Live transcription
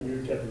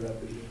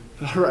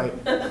All right.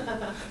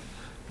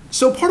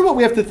 So part of what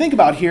we have to think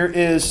about here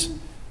is,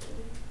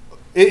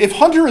 if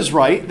Hunter is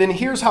right, then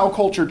here's how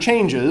culture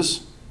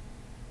changes.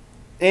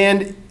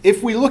 And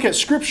if we look at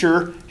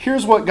Scripture,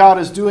 here's what God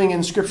is doing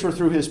in Scripture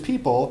through his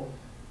people.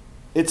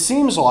 It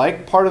seems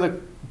like part of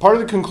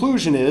the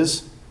conclusion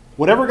is,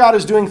 whatever God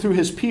is doing through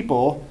his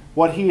people,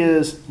 what he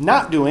is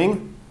not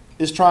doing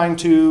is trying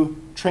to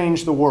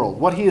change the world.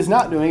 What he is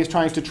not doing is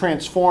trying to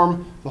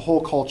transform the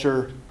whole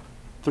culture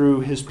through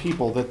his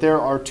people. That there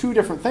are two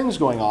different things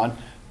going on.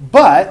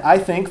 But I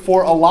think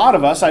for a lot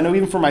of us, I know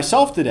even for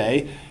myself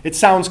today, it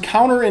sounds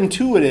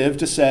counterintuitive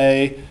to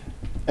say,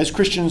 as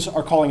Christians,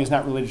 our calling is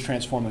not really to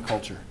transform the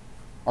culture.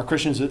 As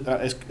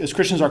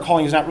Christians, our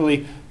calling is not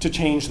really to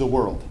change the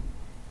world.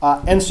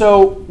 And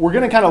so we're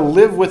going to kind of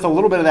live with a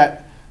little bit of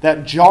that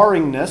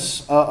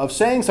jarringness of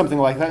saying something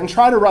like that and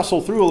try to wrestle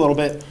through a little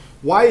bit,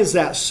 why is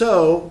that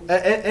so?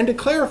 And to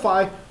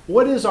clarify,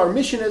 what is our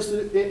mission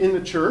in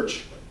the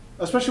church,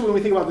 especially when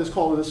we think about this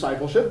call to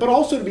discipleship, but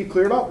also to be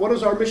clear about what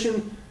is our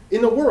mission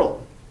in the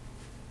world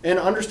and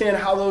understand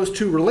how those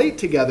two relate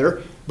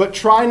together, but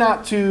try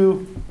not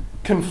to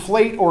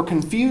conflate or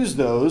confuse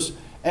those.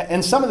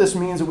 And some of this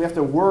means that we have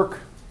to work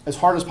as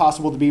hard as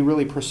possible to be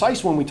really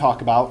precise when we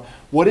talk about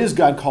what is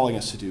God calling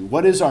us to do,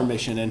 what is our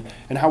mission,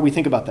 and how we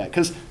think about that.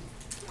 Because,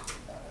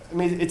 I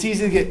mean, it's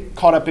easy to get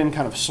caught up in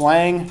kind of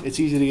slang. It's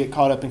easy to get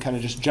caught up in kind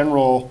of just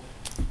general,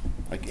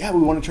 like, yeah,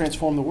 we want to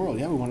transform the world.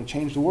 Yeah, we want to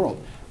change the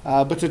world.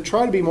 But to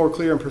try to be more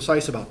clear and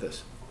precise about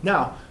this.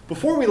 Now,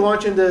 before we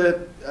launch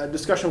into a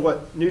discussion of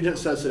what Nugent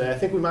says today, I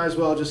think we might as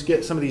well just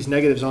get some of these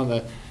negatives on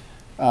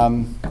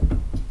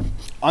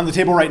the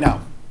table right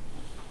now.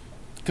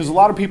 Because a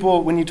lot of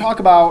people, when you talk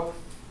about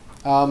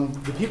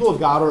the people of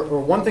God, or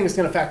one thing that's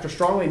going to factor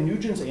strongly in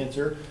Nugent's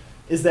answer,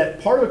 is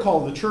that part of the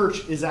call of the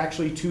church is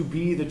actually to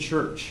be the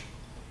church.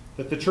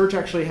 That the church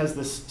actually has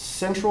this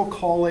central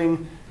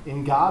calling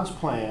in God's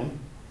plan,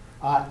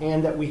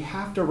 and that we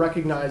have to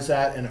recognize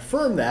that and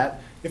affirm that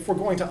if we're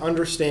going to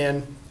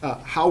understand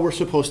how we're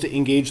supposed to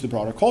engage the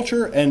broader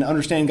culture and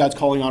understand God's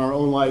calling on our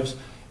own lives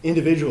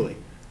individually.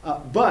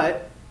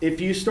 But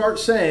if you start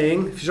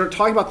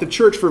talking about the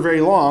church for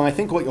very long, I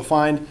think what you'll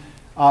find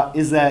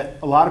is that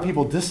a lot of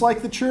people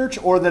dislike the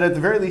church, or that at the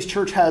very least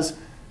church has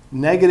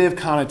negative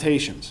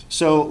connotations.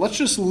 So let's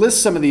just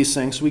list some of these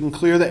things so we can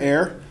clear the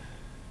air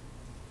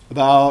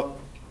about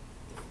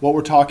what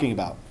we're talking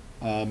about.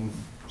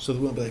 So that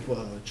we won't be like,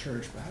 well, the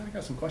church, but I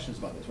got some questions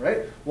about this,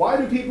 right? Why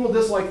do people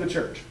dislike the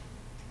church?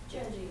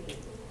 Judgy.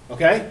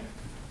 Okay.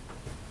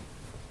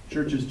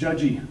 Church is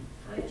judgy.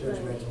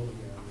 Judgmental.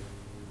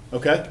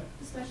 Okay.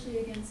 Especially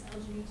against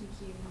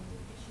LGBTQ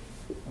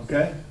issues.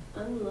 Okay.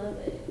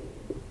 Unloving.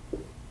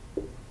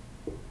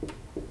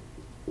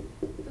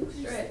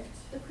 Strict.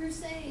 The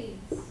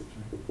Crusades.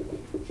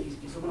 Jeez,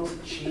 give someone else a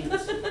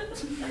chance.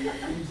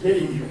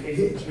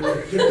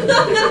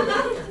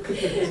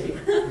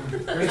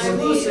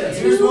 Exclusive.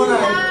 Here's one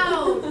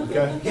Loud.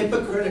 Okay.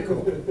 Hypocritical.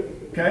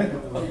 Okay.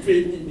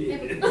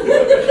 Opinionated.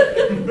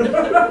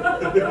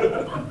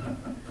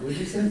 What did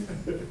you say?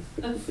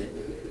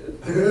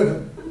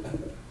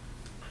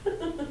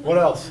 What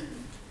else?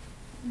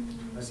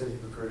 I said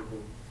hypocritical.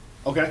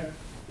 Okay.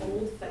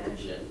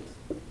 Old-fashioned.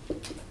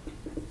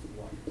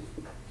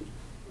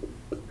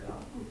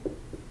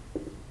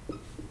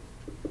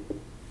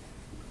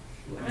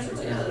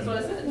 Yeah, that's what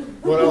I said.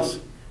 What else?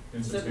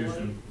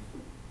 Institution.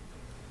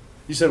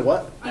 You said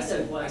what? I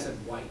said what? I said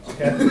white.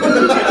 Okay.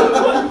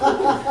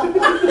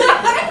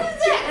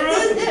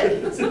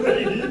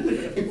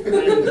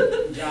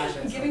 Josh,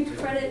 I'm giving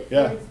credit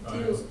Yeah.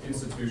 where it's due.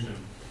 Institution.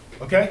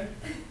 Okay.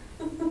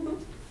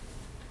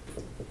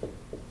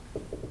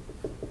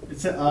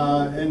 It's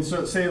and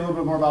so say a little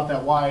bit more about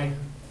that. Why?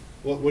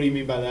 What do you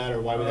mean by that,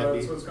 or why would that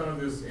be? So it's kind of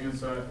this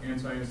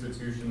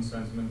anti-institution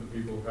sentiment that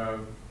people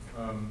have.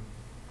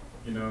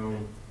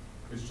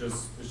 It's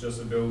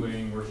just a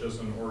building, or it's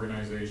just an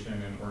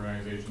organization, and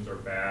organizations are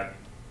bad.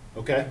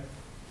 Okay.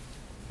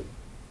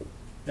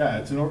 Yeah,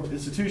 it's an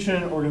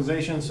institution,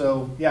 organization,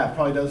 so yeah, it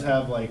probably does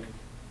have like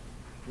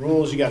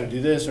rules, you got to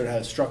do this, or it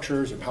has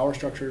structures or power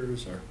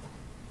structures,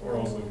 Or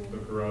also the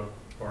corrupt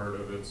part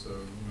of it, so, they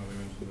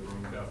mentioned the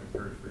Roman Catholic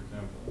Church, for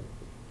example.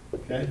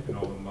 okay. And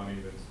all the money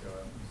that's got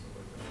and stuff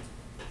like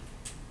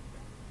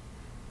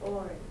that.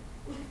 Boring.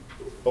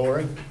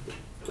 Boring.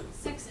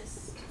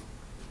 Sexist.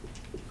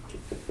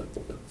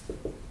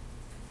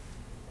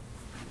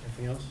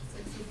 Anything else?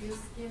 Sex abuse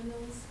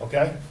scandals.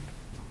 Okay.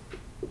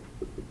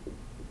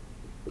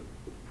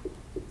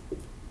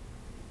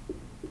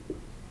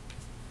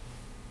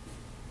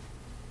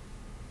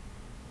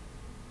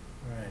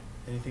 All right.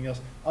 Anything else?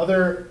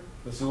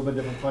 This is a little bit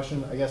different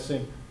question. I guess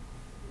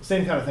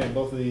same kind of thing,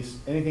 both of these.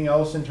 Anything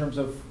else in terms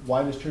of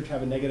why does church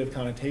have a negative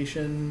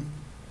connotation?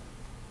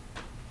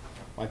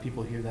 Why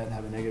people hear that and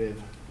have a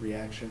negative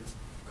reaction?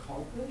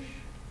 Cultish?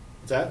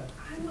 What's that?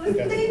 I was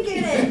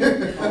thinking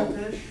it.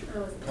 Cultish?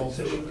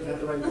 Cultish. Is that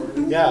the right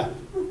word? Yeah.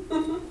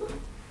 In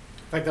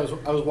fact, I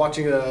was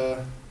watching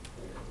a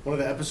one of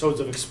the episodes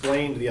of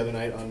Explained the other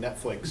night on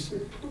Netflix,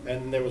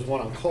 and there was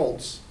one on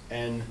cults,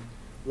 and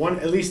one,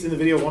 at least in the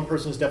video, one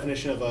person's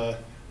definition of a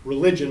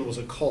religion was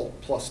a cult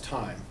plus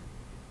time.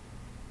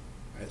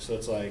 Right? So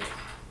it's like,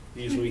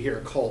 usually we hear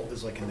a cult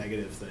as like a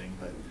negative thing,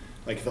 but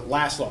like if it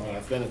lasts long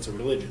enough, then it's a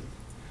religion.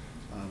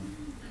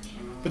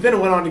 But then it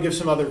went on to give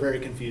some other very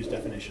confused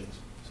definitions.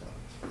 So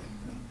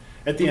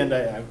at the end,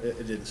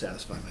 it didn't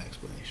satisfy my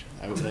explanation.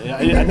 I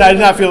did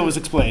not feel it was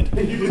explained.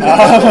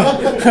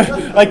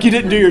 Like you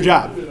didn't do your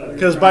job.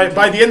 Because by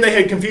the end, they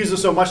had confused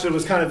us so much that it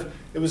was kind of,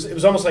 it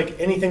was almost like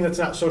anything that's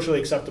not socially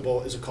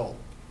acceptable is a cult.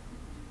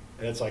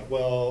 And it's like,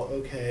 well,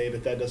 okay,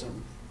 but that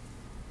doesn't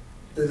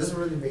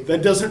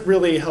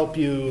really help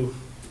you.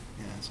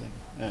 Yeah, it's like,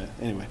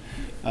 anyway,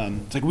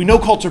 it's like we know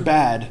cults are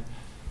bad,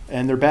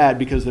 and they're bad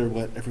because they're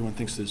what everyone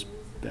thinks is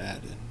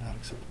bad and not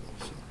acceptable.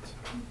 So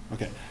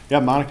okay, yeah,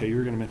 Monica, you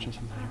were going to mention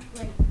something.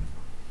 Like,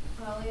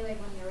 probably like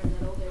when they were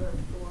little, they were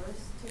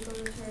forced to go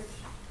to church.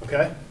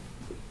 Okay.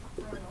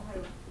 I don't know how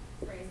to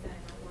phrase that in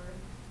a word.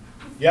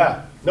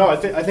 Yeah, no, I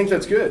think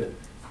that's good.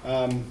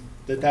 I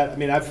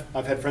mean, I've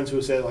had friends who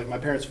have said like my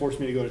parents forced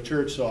me to go to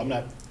church, so I'm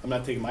not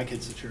taking my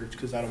kids to church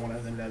because I don't want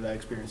them to have that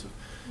experience of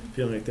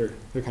feeling like they're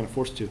kind of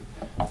forced to.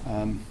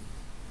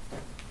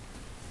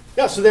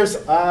 Yeah, so there's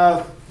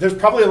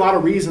probably a lot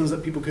of reasons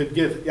that people could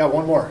give. Yeah,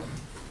 one more.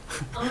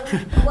 Well, I'm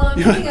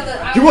thinking of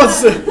it. He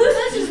wants to.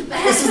 That's just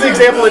bad. This is the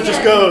example that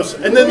just goes,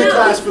 and then the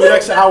class for the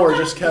next hour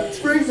just kept.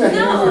 Brings that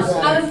No, hammer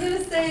I back. was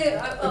gonna say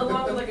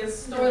along with like a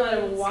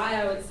storyline of why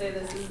I would say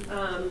this is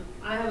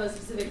I have a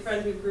specific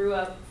friend who grew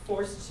up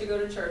forced to go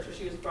to church, or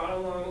she was brought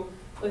along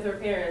with her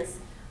parents.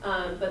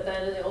 But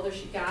then the older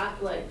she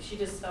got, like she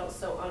just felt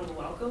so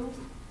unwelcomed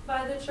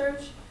by the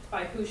church,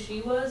 by who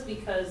she was,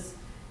 because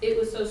it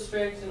was so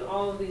strict and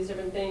all of these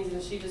different things,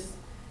 and she just.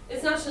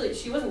 It's not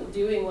she wasn't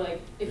doing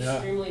like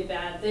extremely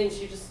bad things.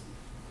 She just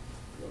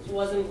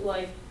wasn't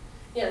like,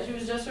 she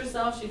was just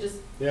herself. She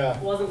just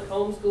wasn't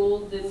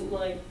homeschooled, didn't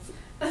like,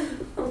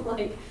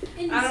 like,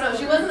 I don't know.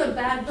 She wasn't a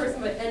bad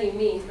person by any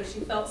means, but she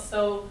felt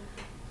so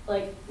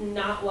like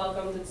not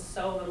welcomed and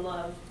so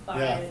unloved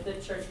by the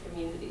church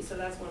community. So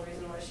that's one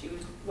reason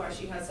why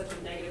she has such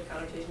a negative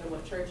connotation of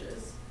what church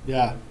is.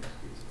 Yeah.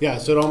 Yeah,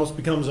 so it almost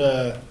becomes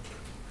kind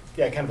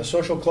of a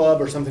social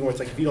club or something where it's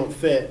like if you don't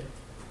fit,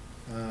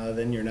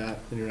 then you're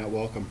not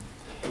welcome.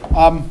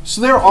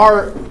 So there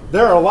are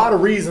a lot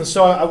of reasons.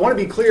 So I want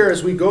to be clear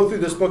as we go through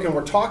this book and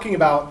we're talking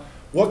about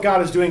what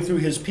God is doing through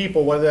his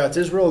people, whether that's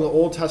Israel in the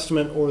Old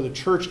Testament or the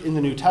church in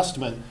the New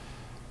Testament.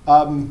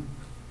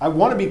 I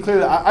want to be clear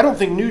that I don't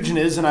think Nugent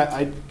is, and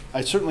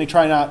I certainly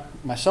try not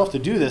myself to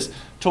do this,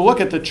 to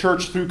look at the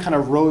church through kind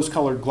of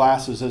rose-colored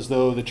glasses as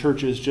though the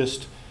church is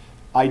just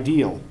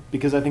ideal.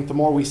 Because I think the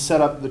more we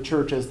set up the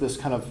church as this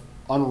kind of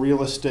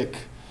unrealistic,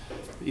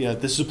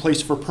 this is a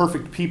place for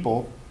perfect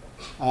people,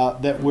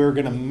 that we're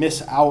going to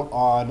miss out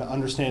on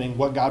understanding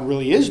what God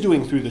really is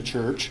doing through the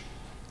church,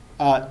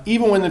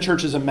 even when the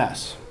church is a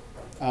mess.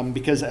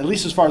 Because at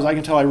least as far as I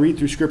can tell, I read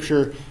through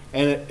Scripture,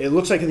 and it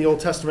looks like in the Old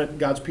Testament,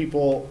 God's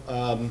people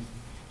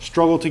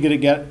struggle to get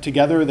it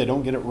together. They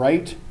don't get it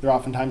right. They're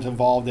oftentimes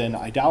involved in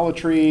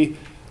idolatry.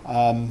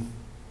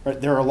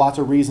 There are lots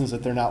of reasons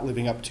that they're not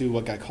living up to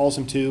what God calls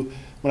them to.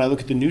 When I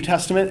look at the New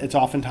Testament, it's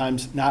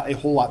oftentimes not a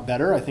whole lot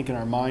better. I think in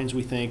our minds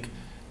we think,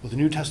 well, the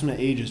New Testament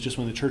age is just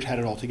when the church had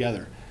it all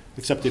together,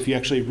 except if you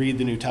actually read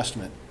the New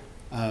Testament.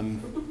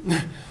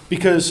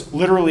 Because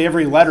literally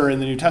every letter in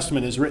the New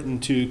Testament is written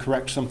to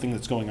correct something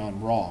that's going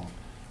on wrong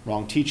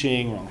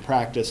teaching, wrong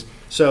practice.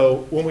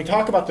 So when we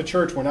talk about the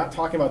church, we're not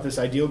talking about this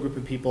ideal group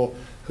of people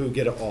who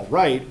get it all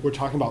right. We're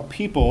talking about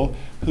people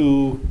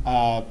who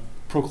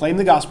proclaim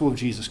the gospel of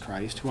Jesus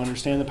Christ, who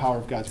understand the power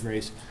of God's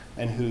grace,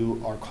 and who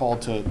are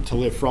called to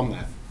live from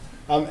that.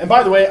 And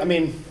by the way, I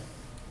mean,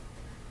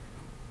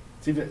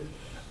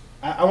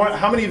 I want.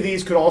 How many of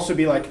these could also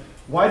be like,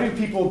 why do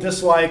people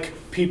dislike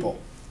people?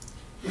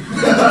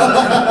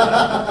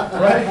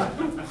 Right?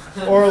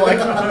 Or like,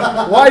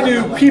 why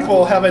do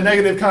people have a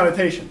negative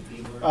connotation?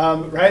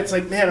 Right? It's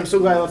like, man, I'm so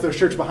glad I left those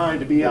church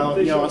behind to be out,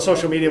 on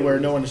social media where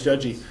no one is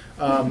judgy.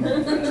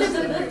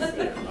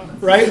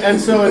 Right? And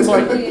so it's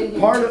like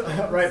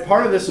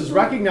part of this is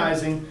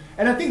recognizing,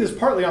 and I think this is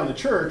partly on the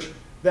church,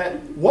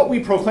 that what we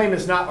proclaim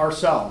is not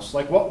ourselves.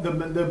 Like what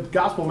the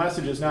gospel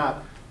message is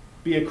not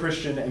be a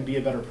Christian and be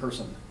a better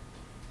person.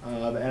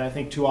 And I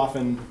think too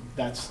often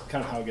that's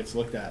kind of how it gets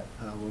looked at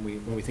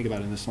when we think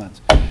about it in this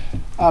lens.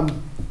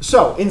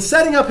 So in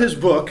setting up his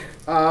book,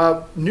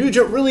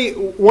 Nugent really,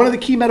 one of the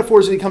key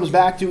metaphors that he comes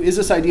back to is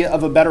this idea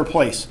of a better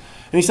place.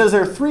 And he says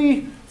there are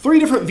three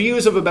different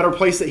views of a better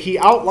place that he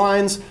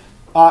outlines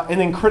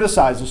and then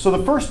criticizes. So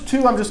the first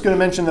two I'm just going to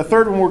mention. The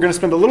third one we're going to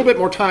spend a little bit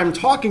more time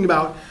talking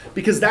about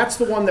because that's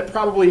the one that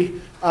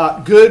probably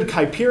good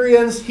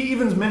Kuyperians. He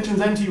even mentions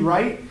N.T.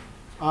 Wright.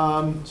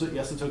 So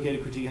yes, it's okay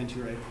to critique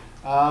N.T. Wright.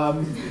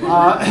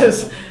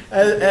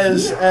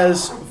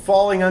 As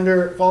falling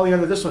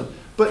under this one.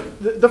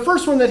 But the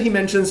first one that he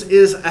mentions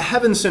is a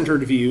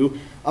heaven-centered view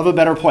of a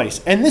better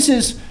place. And this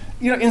is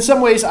in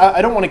some ways,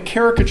 I don't want to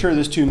caricature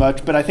this too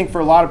much, but I think for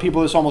a lot of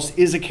people, this almost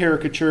is a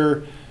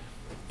caricature,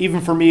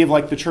 even for me, of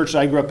like the church that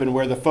I grew up in,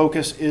 where the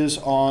focus is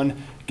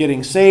on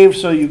getting saved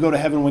so you go to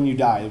heaven when you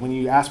die. When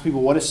you ask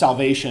people, what is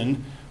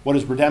salvation, what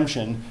is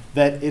redemption,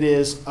 that it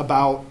is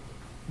about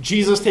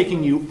Jesus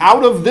taking you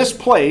out of this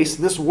place,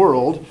 this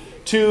world,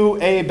 to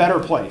a better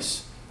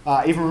place.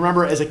 I even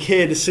remember as a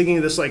kid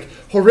singing this like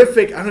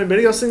horrific, I don't know,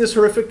 anybody else sing this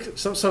horrific?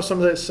 Some of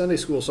the Sunday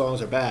school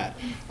songs are bad.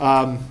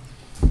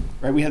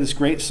 Right, we had this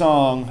great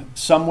song,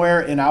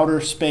 "Somewhere in Outer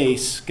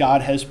Space,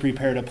 God Has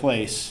Prepared a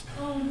Place."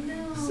 Oh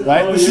no.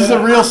 Right? This is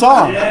a real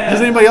song.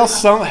 Has anybody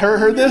else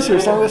heard this or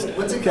sung this?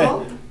 What's it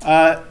called?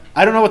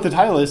 I don't know what the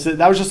title is.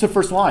 That was just the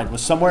first line.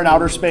 Was "Somewhere in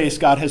outer space,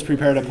 God has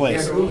prepared a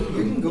place." Yeah, you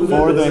can Google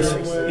For it.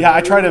 those, yeah,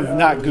 I try to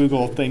not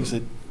Google things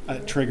that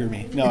trigger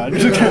me. No, I'm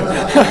just kidding.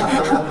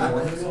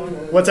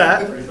 What's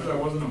that? You said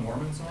that wasn't a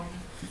Mormon song?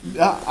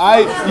 I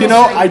You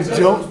said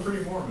it was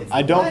pretty Mormon.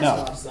 I don't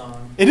know.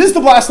 It is the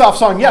blast off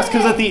song, yes,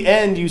 because at the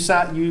end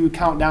you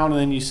count down and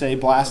then you say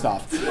blast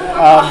off.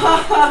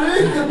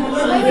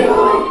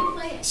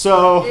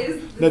 So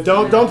no,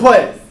 don't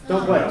play it.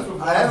 Don't play it.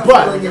 I have a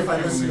But- feeling if I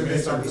listen to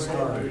this, I'll be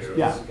scarred.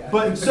 Yeah,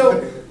 but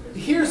so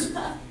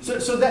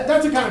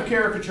that's a kind of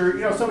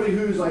caricature. Somebody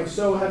who's like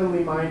so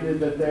heavenly minded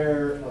that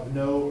they're of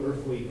no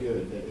earthly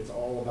good, that it's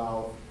all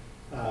about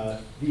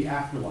the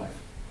afterlife.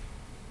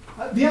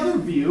 The other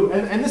view,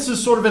 and this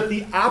is sort of at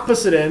the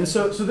opposite end.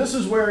 So this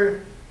is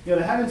where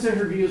the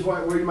heaven-centered view is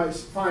where you might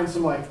find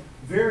some like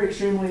very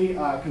extremely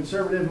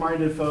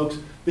conservative-minded folks.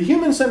 The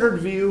human-centered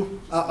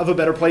view of a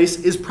better place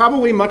is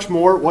probably much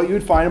more what you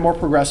would find in more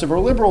progressive or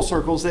liberal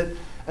circles, that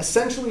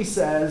essentially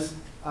says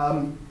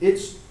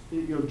it's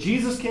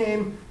Jesus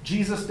came,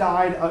 Jesus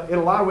died. In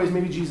a lot of ways,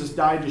 maybe Jesus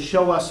died to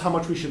show us how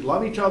much we should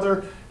love each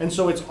other, and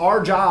so it's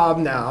our job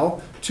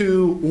now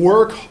to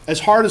work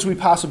as hard as we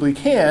possibly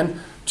can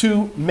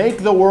to make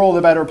the world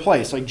a better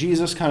place. Like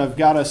Jesus kind of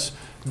got us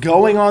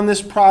going on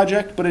this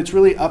project, but it's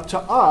really up to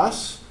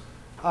us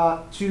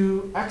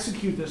to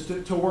execute this,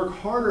 to work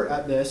harder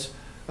at this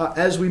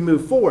as we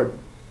move forward.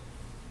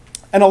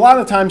 And a lot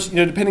of times,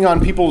 depending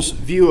on people's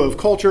view of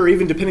culture, or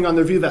even depending on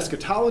their view of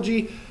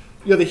eschatology,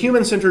 the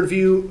human-centered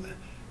view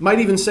might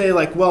even say,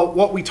 like, well,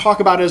 what we talk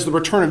about as the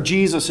return of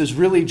Jesus is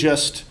really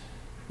just,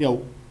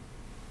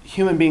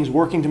 human beings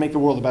working to make the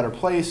world a better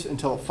place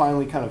until it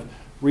finally kind of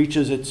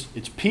reaches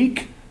its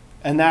peak.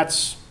 And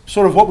that's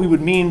sort of what we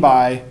would mean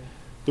by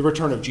the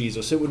return of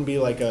Jesus. It wouldn't be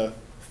like a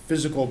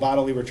physical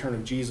bodily return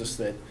of Jesus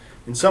that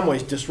in some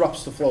ways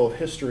disrupts the flow of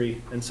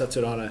history and sets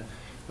it on a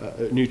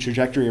new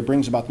trajectory or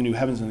brings about the new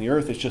heavens and the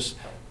earth. It's just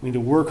we need to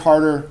work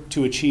harder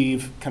to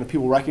achieve kind of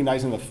people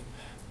recognizing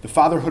the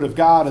fatherhood of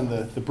God and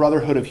the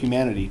brotherhood of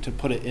humanity, to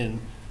put it in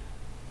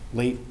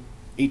late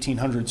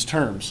 1800s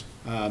terms.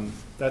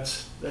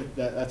 That's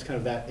kind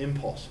of that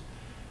impulse.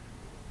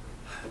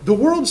 The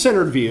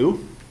world-centered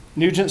view,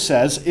 Nugent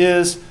says,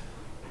 is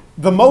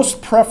the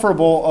most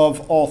preferable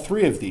of all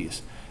three of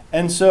these.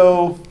 And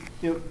so,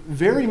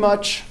 very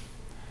much,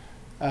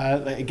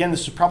 again,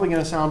 this is probably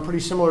going to sound pretty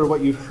similar to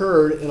what you've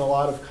heard in a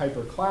lot of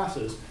Kuiper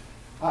classes.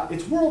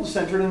 It's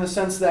world-centered in the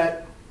sense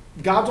that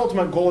God's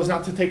ultimate goal is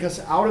not to take us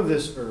out of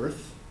this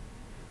earth,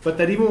 but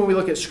that even when we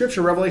look at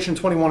Scripture, Revelation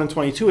 21 and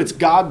 22, it's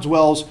God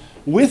dwells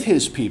with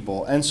his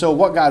people. And so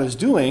what God is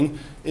doing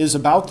is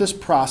about this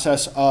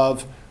process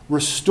of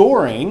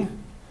restoring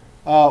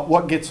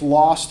what gets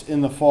lost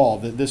in the fall.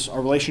 That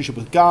our relationship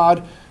with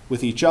God,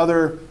 with each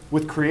other,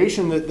 with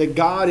creation, that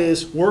God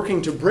is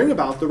working to bring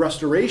about the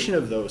restoration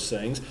of those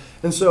things.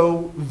 And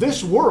so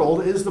this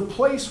world is the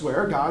place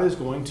where God is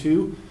going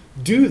to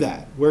do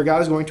that, where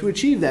God is going to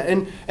achieve that.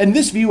 And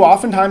this view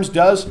oftentimes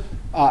does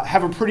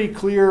have a pretty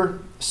clear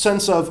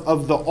sense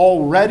of the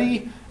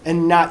already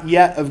and not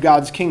yet of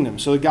God's kingdom.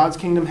 So God's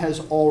kingdom has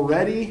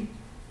already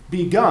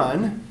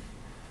begun,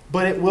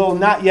 but it will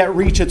not yet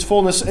reach its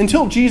fullness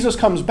until Jesus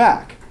comes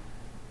back.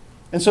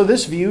 And so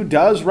this view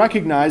does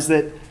recognize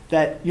that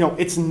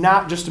it's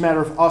not just a matter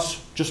of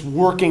us just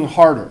working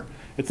harder.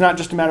 It's not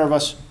just a matter of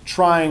us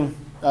trying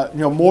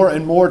more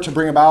and more to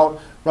bring about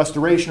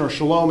restoration or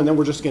shalom, and then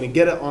we're just going to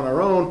get it on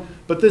our own.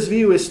 But this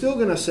view is still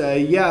going to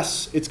say,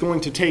 yes, it's going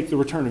to take the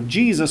return of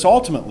Jesus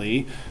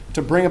ultimately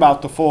to bring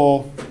about the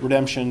full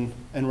redemption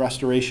and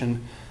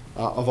restoration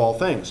of all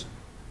things.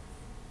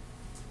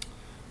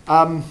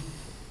 Let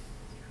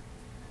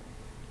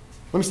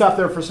me stop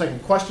there for a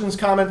second. Questions,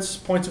 comments,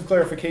 points of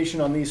clarification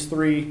on these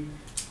three?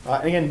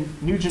 Again,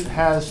 Nugent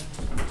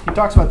he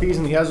talks about these,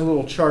 and he has a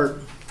little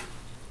chart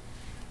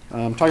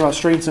talking about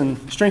strengths and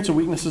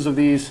weaknesses of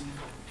these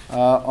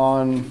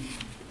on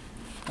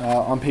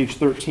page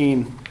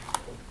 13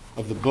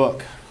 of the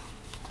book.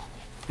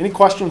 Any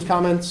questions,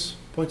 comments,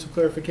 points of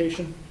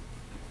clarification?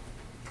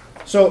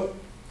 So,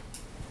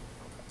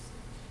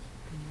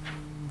 I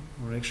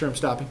want to make sure I'm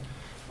stopping.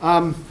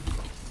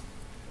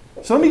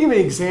 So let me give you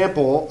an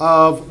example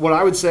of what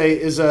I would say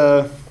is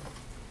I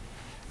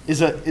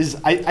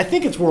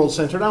think it's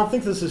world-centered. I don't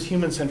think this is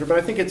human-centered, but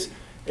I think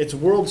it's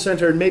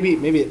world-centered.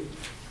 Maybe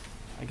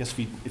I guess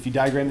if you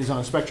diagram these on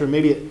a spectrum,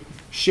 maybe it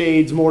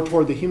shades more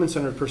toward the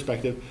human-centered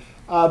perspective.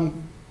 But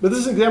this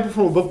is an example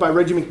from a book by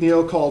Reggie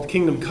McNeil called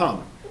Kingdom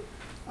Come.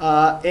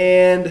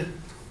 And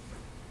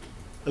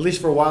at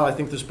least for a while, I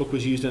think this book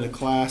was used in a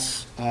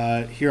class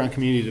here on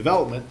community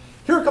development.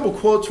 Here are a couple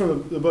quotes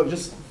from the book.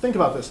 Just think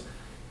about this.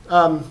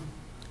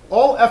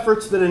 All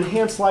efforts that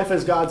enhance life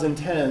as God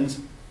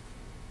intends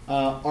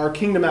are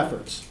kingdom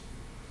efforts.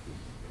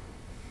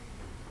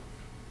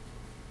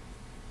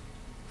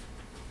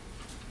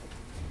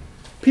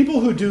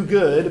 People who do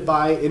good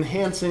by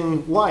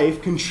enhancing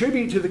life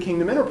contribute to the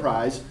kingdom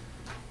enterprise,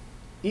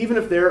 even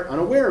if they're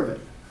unaware of it.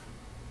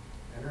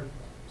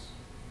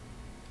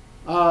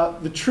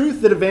 The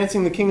truth that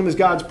advancing the kingdom is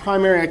God's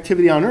primary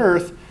activity on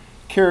earth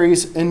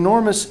carries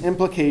enormous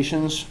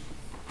implications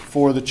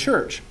for the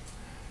church.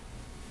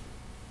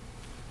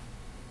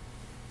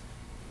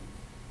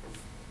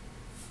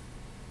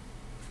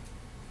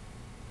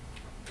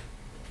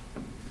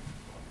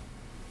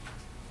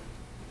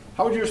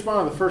 How would you respond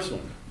on the first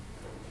one?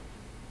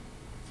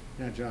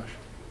 Yeah, Josh.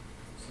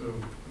 So,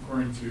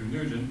 according to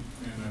Nugent,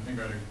 and I think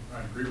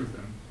I'd agree with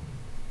him,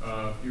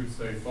 he would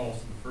say false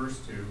to the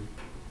first two,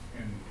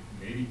 and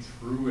maybe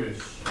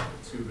true-ish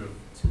to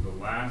the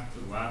last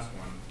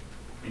one,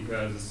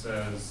 because it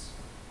says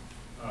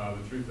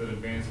the truth that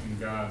advancing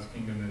God's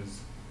kingdom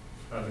is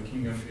the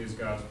kingdom is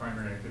God's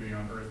primary activity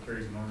on earth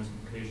carries enormous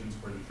implications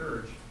for the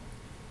church.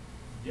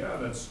 Yeah,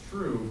 that's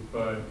true,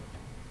 but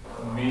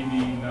maybe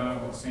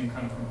not with the same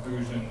kind of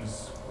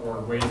conclusions or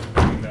ways of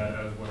doing that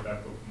as what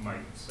that book might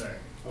say.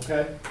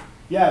 Okay.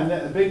 Yeah,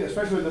 and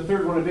especially with the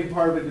third one, a big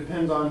part of it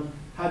depends on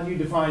how do you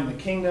define the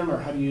kingdom or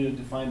how do you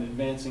define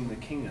advancing the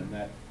kingdom.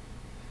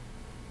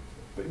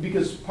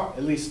 Because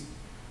at least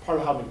part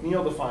of how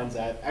McNeil defines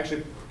that,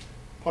 actually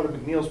part of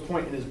McNeil's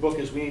point in his book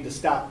is we need to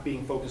stop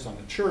being focused on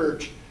the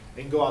church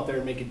and go out there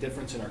and make a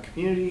difference in our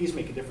communities,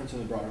 make a difference in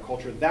the broader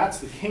culture. That's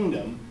the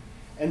kingdom.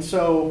 And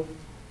so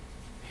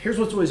here's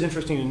what's always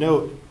interesting to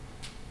note.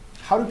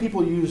 How do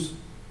people use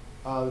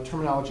the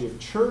terminology of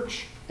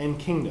church and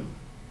kingdom?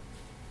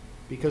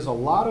 Because a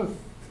lot of,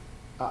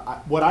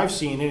 what I've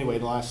seen anyway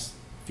in the last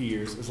few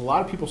years, is a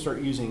lot of people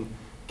start using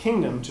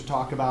kingdom to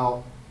talk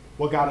about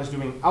what God is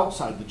doing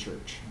outside the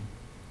church.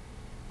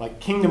 Like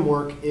kingdom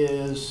work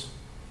is,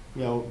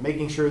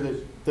 making sure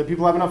that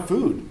people have enough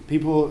food.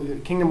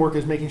 Kingdom work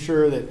is making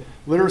sure that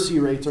literacy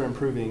rates are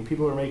improving.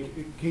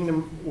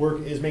 Kingdom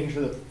work is making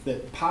sure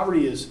that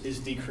poverty is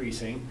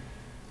decreasing.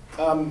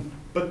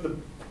 But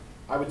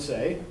I would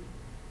say,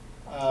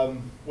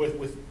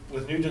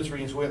 with Nugent's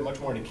readings, we have much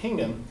more into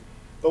kingdom.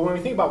 But when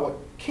we think about what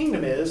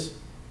kingdom is,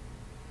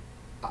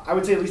 I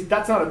would say at least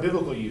that's not a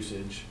biblical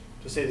usage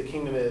to say that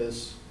kingdom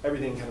is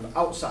everything kind of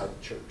outside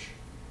the church.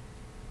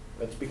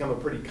 That's become a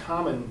pretty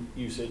common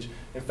usage.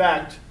 In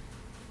fact,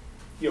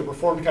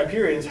 Reformed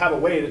Kuyperians have a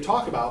way to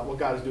talk about what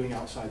God is doing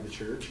outside the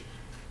church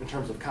in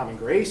terms of common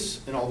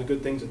grace and all the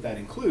good things that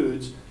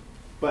includes,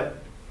 but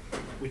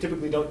we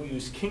typically don't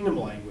use kingdom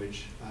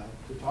language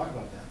to talk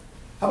about that.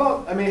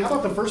 How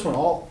about the first one?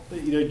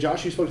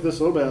 Josh, you spoke to this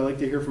a little bit. I'd like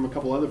to hear from a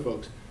couple other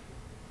folks.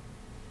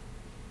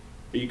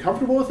 Are you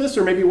comfortable with this,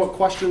 or maybe what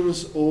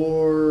questions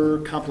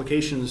or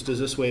complications does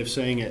this way of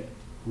saying it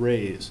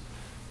raise?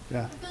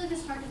 Yeah. I feel like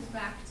this harkens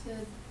back to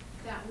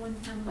that one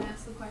time when I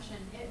asked the question,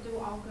 do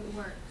all good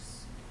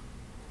works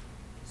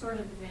sort of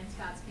advance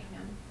God's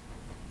kingdom?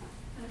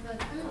 And I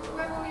feel like,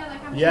 remember we had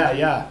that conversation?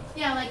 Yeah.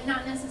 Yeah, like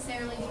not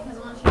necessarily because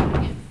unless you're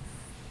doing it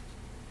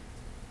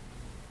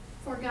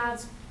for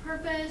God's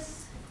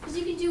purpose, because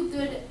you can do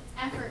good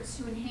efforts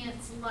to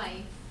enhance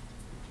life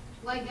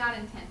like God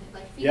intended,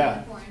 like feeding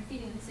the poor and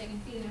feeding the sick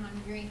and feeding the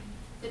hungry,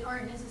 that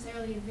aren't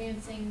necessarily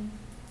advancing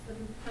the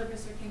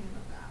purpose or kingdom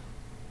of God.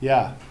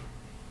 Yeah.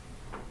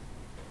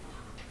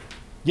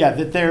 Yeah,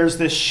 that there's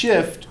this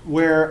shift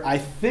where I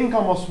think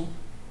almost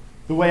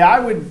the way I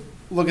would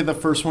look at the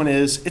first one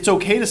is it's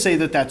okay to say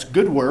that that's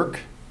good work.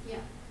 Yeah.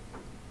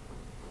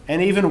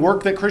 And even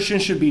work that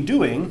Christians should be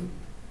doing,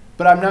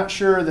 but I'm not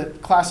sure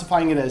that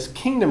classifying it as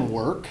kingdom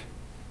work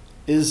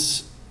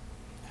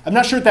I'm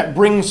not sure if that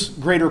brings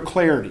greater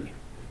clarity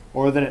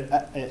or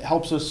that it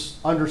helps us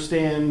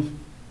understand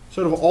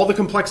sort of all the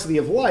complexity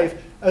of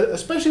life,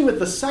 especially with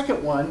the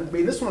second one.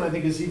 This one I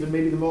think is even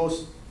maybe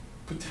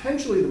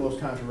potentially the most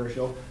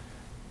controversial.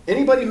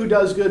 Anybody who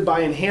does good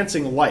by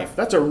enhancing life.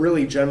 That's a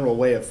really general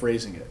way of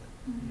phrasing it.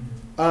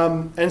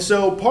 Mm-hmm. And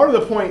so part of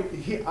the point,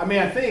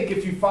 I think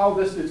if you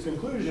follow this to its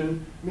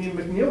conclusion,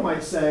 McNeil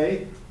might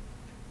say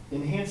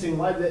enhancing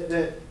life,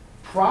 that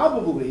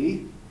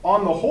probably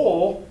on the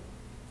whole,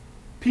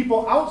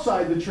 people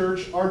outside the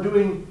church are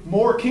doing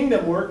more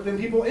kingdom work than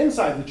people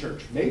inside the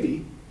church.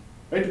 Maybe.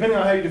 Right? Depending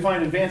on how you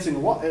define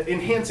enhancing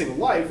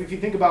life. If you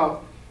think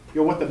about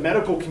what the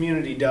medical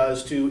community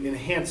does to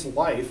enhance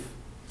life,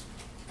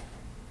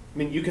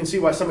 you can see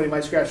why somebody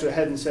might scratch their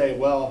head and say,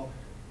 well,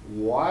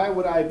 why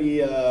would I be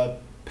a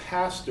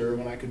pastor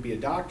when I could be a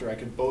doctor? I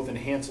could both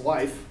enhance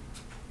life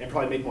and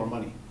probably make more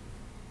money.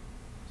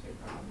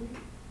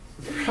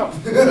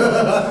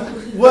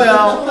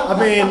 Well,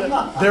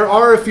 there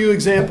are a few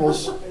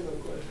examples.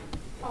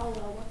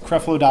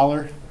 Creflo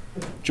Dollar,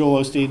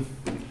 Joel Osteen,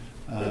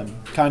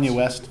 Kanye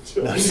West.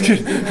 No, I'm just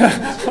kidding.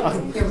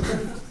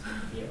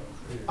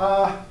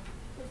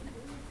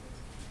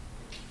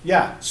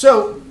 Yeah,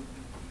 so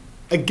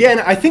again,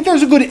 I think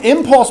there's a good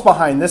impulse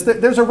behind this.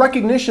 There's a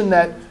recognition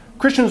that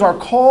Christians are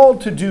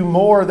called to do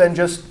more than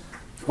just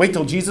wait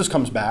till Jesus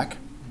comes back.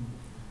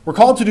 We're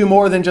called to do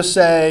more than just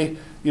say,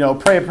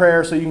 pray a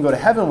prayer so you can go to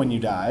heaven when you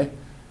die.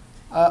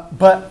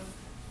 But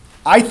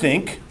I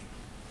think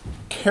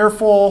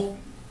careful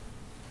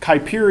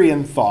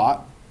Kuyperian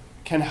thought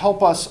can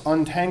help us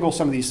untangle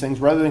some of these things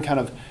rather than kind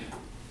of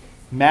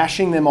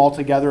mashing them all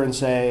together and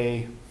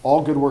say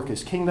all good work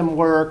is kingdom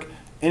work.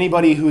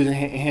 Anybody who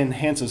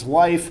enhances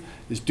life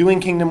is doing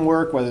kingdom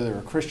work, whether they're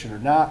a Christian or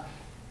not.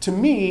 To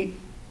me,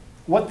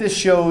 what this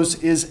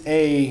shows is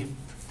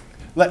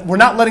we're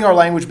not letting our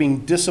language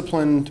being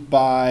disciplined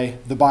by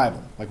the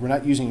Bible. Like we're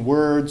not using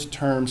words,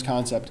 terms,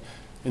 concept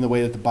in the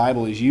way that the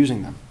Bible is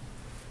using them.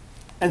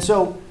 And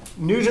so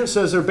Nugent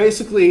says there are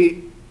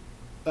basically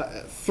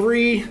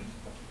three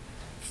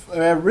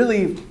of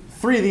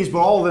these, but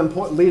all of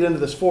them lead into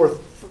this fourth,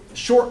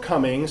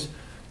 shortcomings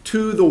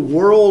to the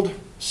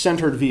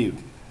world-centered view.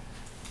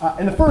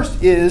 And the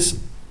first is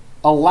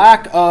a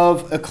lack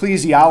of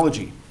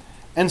ecclesiology.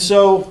 And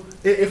so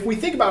if we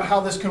think about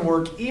how this can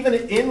work, even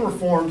in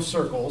Reformed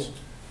circles,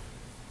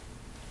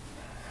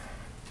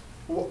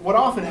 what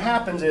often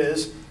happens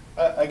is,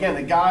 again,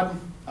 that God,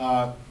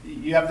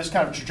 you have this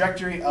kind of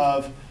trajectory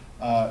of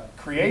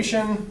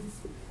creation,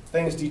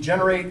 things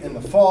degenerate in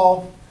the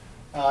fall,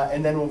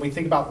 and then when we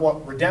think about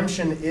what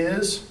redemption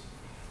is,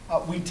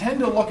 we tend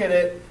to look at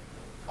it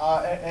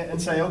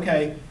and say,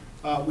 okay,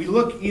 we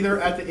look either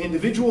at the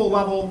individual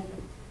level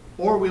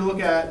or we look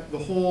at the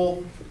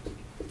whole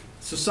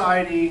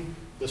society,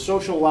 the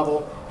social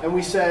level, and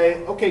we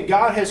say, okay,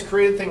 God has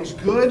created things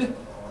good.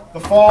 The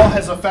fall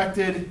has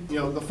affected,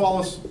 the fall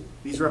is,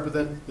 these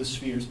represent the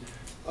spheres.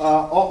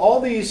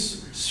 All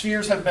these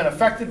spheres have been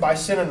affected by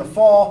sin and the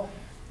fall,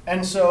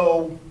 and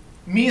so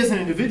me as an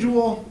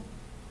individual,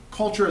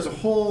 culture as a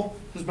whole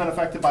has been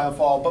affected by the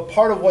fall. But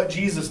part of what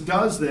Jesus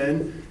does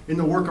then in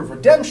the work of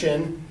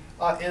redemption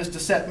is to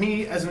set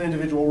me as an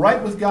individual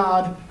right with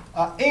God.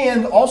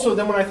 And also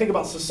then when I think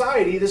about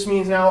society, this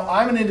means now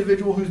I'm an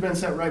individual who's been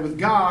set right with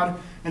God.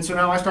 And so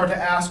now I start to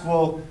ask,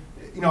 well,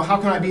 how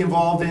can I be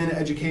involved in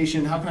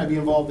education? How can I be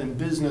involved in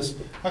business?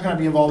 How can I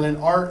be involved in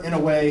art in a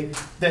way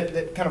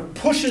that kind of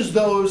pushes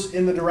those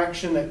in the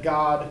direction that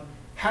God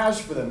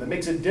has for them, that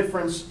makes a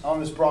difference on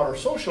this broader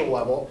social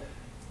level?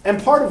 And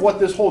part of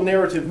what this whole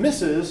narrative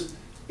misses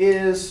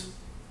is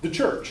the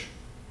church,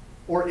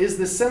 or is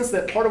this sense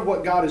that part of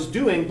what God is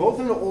doing, both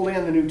in the Old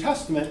and the New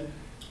Testament,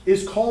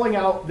 is calling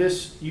out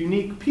this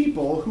unique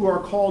people who are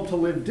called to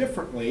live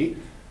differently.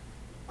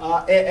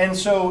 And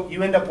so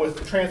you end up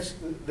with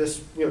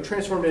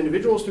transformed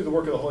individuals through the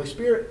work of the Holy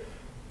Spirit,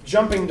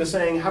 jumping to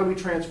saying, how do we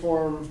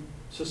transform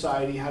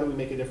society? How do we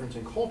make a difference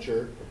in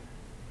culture?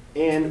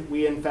 And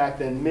we, in fact,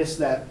 then miss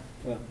that,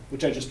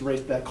 which I just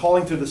erased, that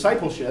calling to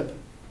discipleship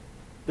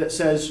that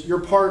says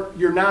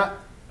you're not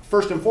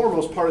first and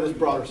foremost part of this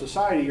broader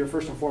society. You're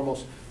first and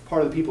foremost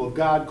part of the people of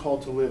God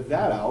called to live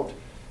that out,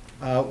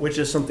 which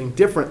is something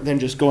different than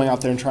just going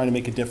out there and trying to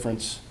make a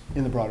difference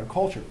in the broader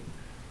culture.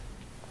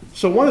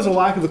 So one is a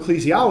lack of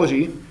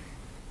ecclesiology.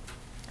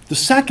 The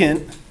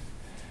second,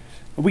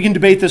 we can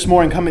debate this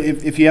more and come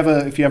if you have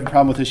a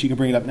problem with this, you can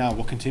bring it up now.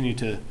 We'll continue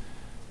to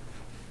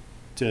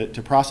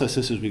process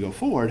this as we go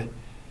forward.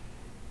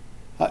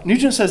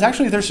 Nugent says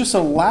actually there's just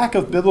a lack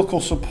of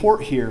biblical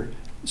support here.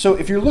 So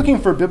if you're looking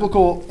for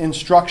biblical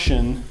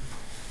instruction,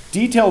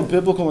 detailed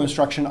biblical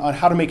instruction on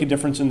how to make a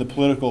difference in the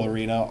political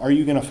arena, are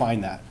you going to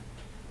find that?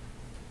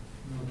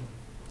 No.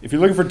 If you're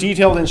looking for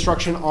detailed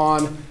instruction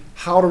on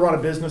how to run a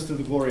business to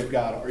the glory of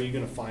God, are you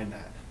going to find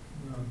that?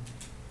 No.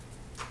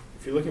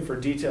 If you're looking for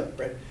detail,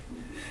 right?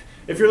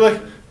 If you're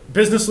like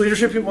business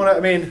leadership, people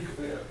want to,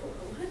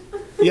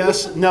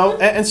 yes, no,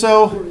 and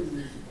so,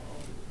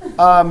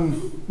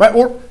 right,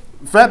 or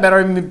for that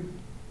matter,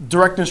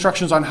 direct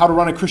instructions on how to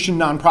run a Christian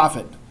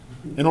nonprofit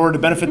in order to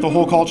benefit the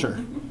whole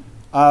culture.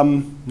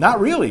 Not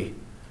really.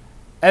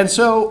 And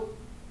so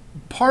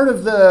part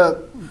of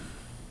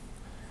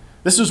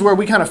this is where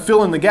we kind of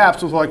fill in the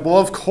gaps with like, well,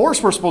 of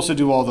course we're supposed to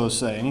do all those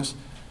things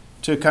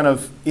to kind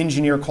of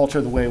engineer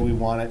culture the way we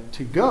want it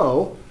to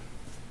go.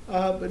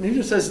 But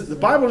Nugent says the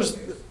Bible just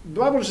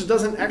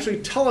doesn't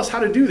actually tell us how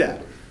to do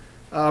that.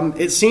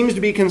 It seems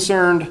to be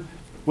concerned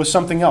with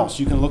something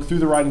else. You can look through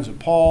the writings of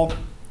Paul,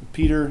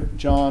 Peter,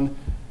 John.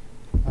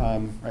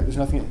 Right? There's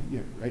nothing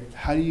here, right?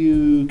 How do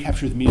you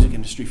capture the music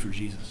industry for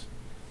Jesus?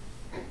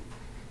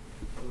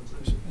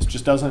 It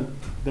just doesn't.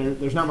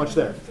 There's not much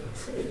there.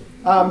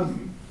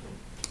 And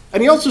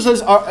he also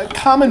says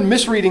common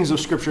misreadings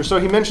of Scripture. So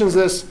he mentions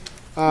this.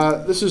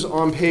 This is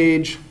on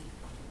page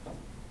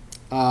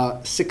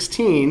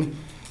 16.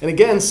 And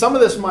again, some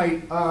of this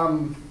might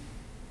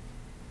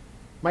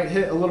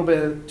hit a little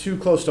bit too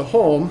close to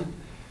home.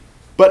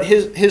 But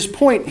his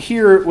point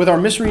here with our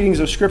misreadings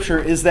of Scripture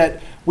is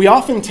that we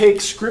often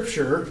take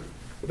Scripture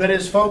that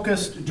is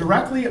focused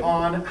directly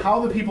on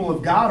how the people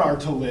of God are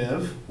to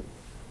live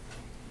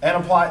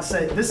and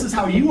say, this is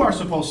how you are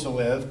supposed to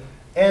live,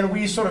 and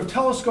we sort of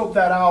telescope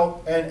that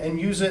out and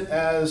use it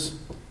as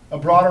a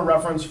broader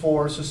reference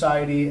for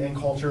society and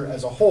culture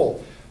as a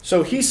whole.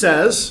 So he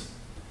says,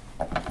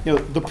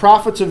 the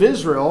prophets of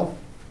Israel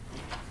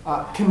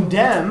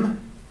condemn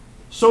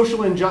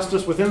social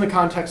injustice within the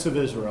context of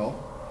Israel,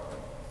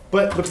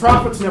 but the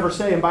prophets never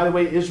say, and by the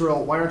way,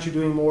 Israel, why aren't you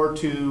doing more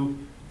to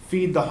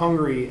feed the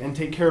hungry and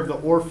take care of the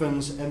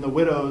orphans and the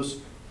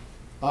widows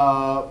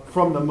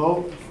from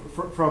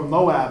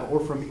Moab or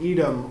from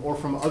Edom or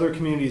from other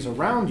communities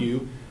around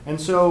you?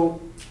 And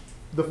so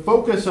the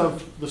focus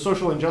of the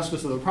social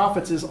injustice of the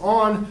prophets is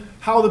on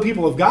how the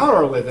people of God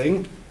are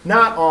living,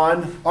 not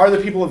on are the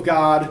people of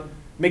God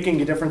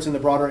making a difference in the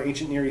broader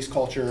ancient Near East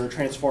culture,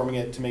 transforming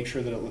it to make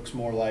sure that it looks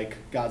more like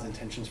God's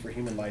intentions for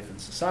human life and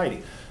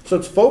society. So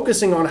it's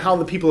focusing on how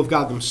the people of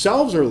God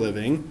themselves are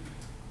living,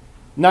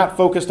 not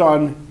focused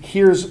on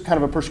here's kind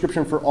of a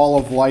prescription for all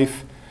of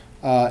life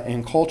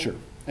and culture.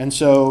 And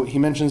so he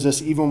mentions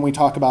this even when we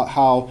talk about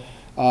how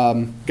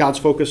God's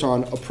focus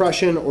on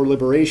oppression or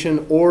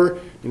liberation, or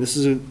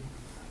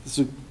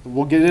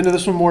we'll get into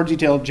this one more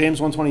detail. James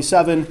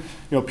 1:27,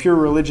 pure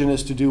religion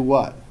is to do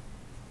what?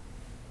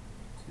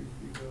 To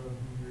feed the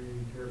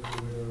hungry, care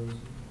for widows.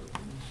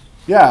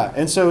 Yeah,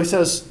 and so he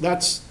says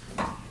that's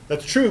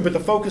true, but the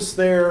focus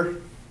there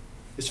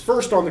is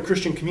first on the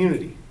Christian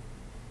community.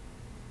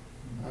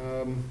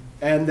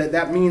 And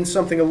that means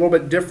something a little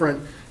bit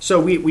different. So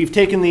we've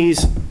taken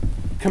these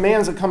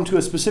commands that come to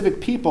a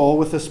specific people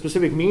with a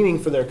specific meaning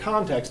for their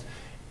context,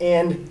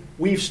 and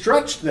we've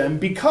stretched them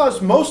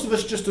because most of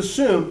us just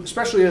assume,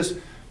 especially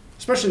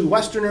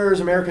Westerners,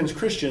 Americans,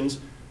 Christians,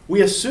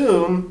 we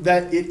assume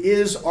that it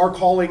is our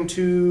calling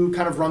to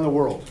kind of run the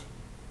world,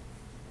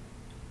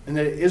 and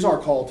that it is our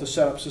call to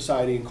set up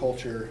society and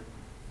culture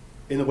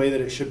in the way that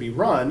it should be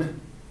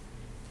run.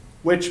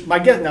 Which my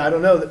guess, now I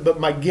don't know,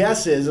 but my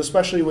guess is,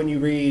 especially when you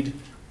read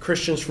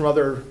Christians from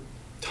other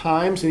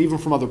times and even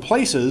from other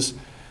places,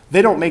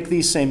 they don't make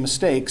these same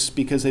mistakes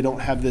because they don't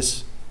have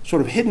this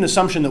sort of hidden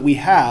assumption that we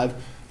have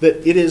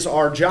that it is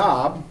our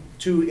job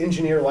to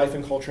engineer life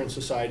and culture and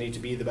society to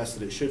be the best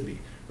that it should be,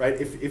 right?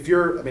 If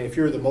you're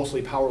the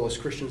mostly powerless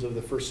Christians of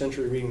the first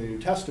century reading the New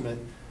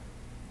Testament,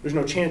 there's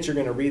no chance you're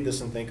going to read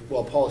this and think,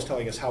 well, Paul is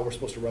telling us how we're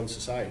supposed to run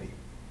society,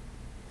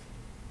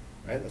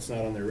 right? That's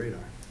not on their radar.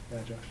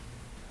 Yeah, Josh.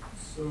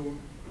 So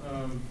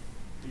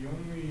the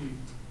only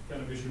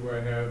kind of issue I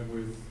have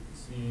with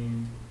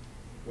seeing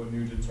what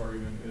Nugent's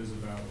argument is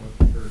about what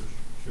the church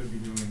should be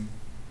doing,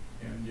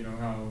 and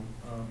how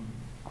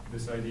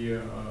this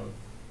idea of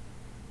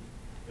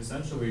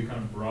essentially kind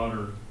of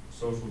broader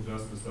social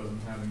justice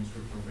doesn't have any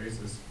scriptural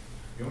basis.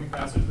 The only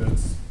passage that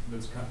was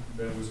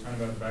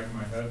kind of at the back of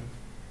my head,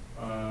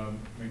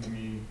 making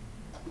me,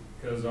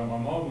 because I'm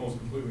almost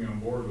completely on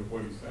board with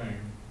what he's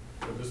saying,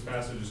 but this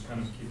passage is kind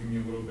of keeping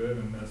me a little bit,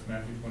 and that's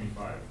Matthew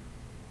 25,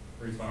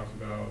 where he talks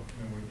about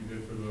what you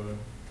did for the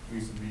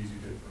least of these, you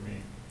did for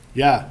me.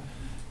 Yeah.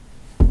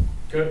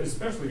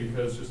 Especially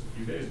because just a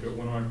few days ago,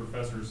 one of my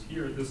professors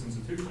here at this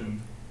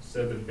institution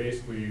said that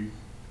basically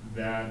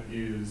that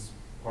is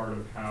part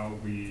of how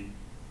we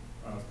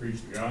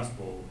preach the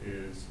gospel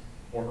is,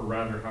 or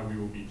rather how we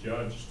will be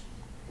judged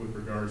with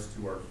regards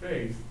to our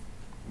faith,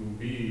 will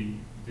be,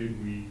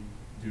 did we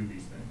do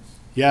these things?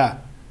 Yeah.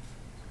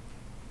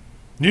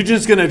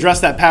 Nugent's going to address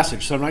that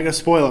passage, so I'm not going to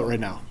spoil it right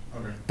now.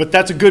 Okay. But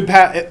that's a good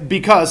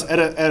because at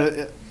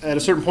a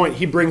certain point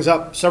he brings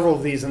up several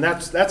of these, and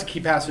that's a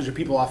key passage that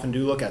people often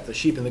do look at, the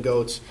sheep and the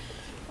goats.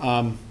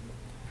 So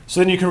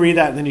then you can read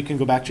that, and then you can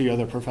go back to your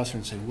other professor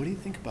and say, what do you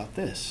think about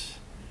this?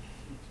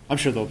 I'm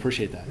sure they'll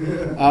appreciate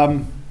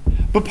that.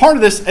 But part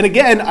of this, and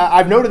again,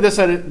 I've noted this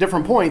at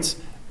different points,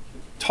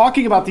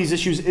 talking about these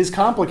issues is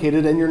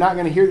complicated, and you're not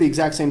going to hear the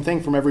exact same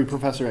thing from every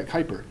professor at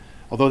Kuiper.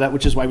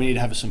 Which is why we need to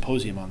have a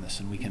symposium on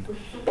this, and we can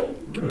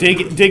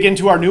dig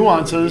into our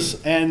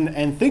nuances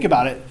and think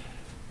about it,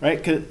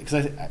 right? Because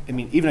I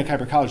mean, even at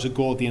Kuiper College, the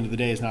goal at the end of the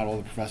day is not all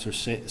the professors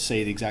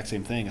say the exact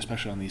same thing,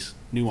 especially on these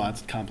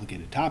nuanced,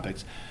 complicated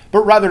topics, but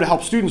rather to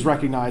help students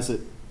recognize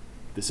that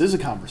this is a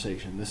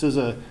conversation. This is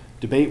a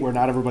debate where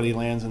not everybody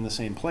lands in the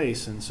same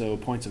place, and so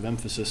points of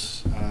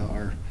emphasis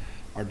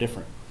are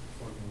different.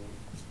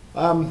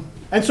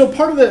 And so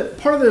part of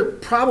the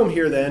problem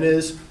here then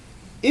is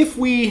if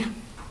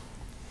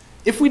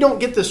we don't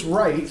get this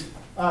right,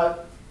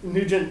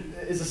 Nugent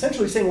is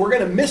essentially saying we're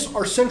going to miss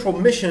our central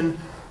mission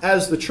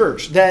as the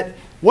church, that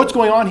what's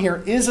going on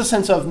here is a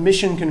sense of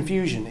mission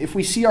confusion. If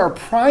we see our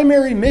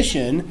primary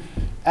mission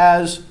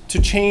as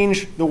to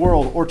change the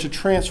world or to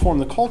transform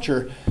the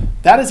culture,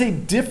 that is a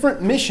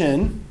different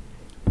mission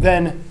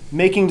than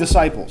making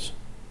disciples.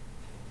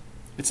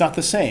 It's not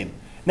the same.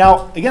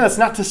 Now, again, that's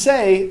not to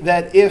say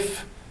that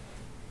if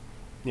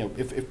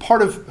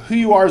part of who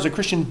you are as a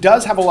Christian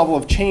does have a level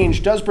of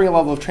change, does bring a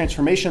level of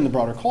transformation in the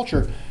broader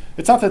culture,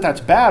 it's not that that's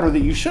bad or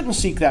that you shouldn't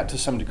seek that to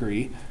some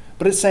degree,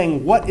 but it's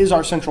saying what is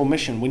our central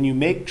mission? When you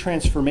make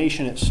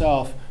transformation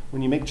itself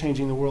when you make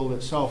changing the world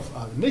itself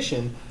the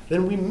mission,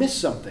 then we miss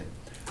something.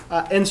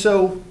 And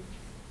so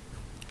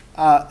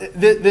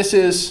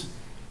this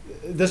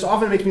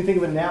often makes me think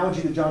of an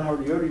analogy that John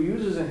Howard Yoder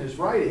uses in his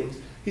writings.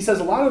 He says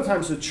a lot of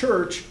times the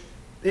church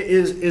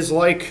is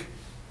like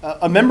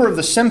a member of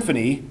the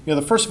symphony,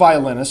 the first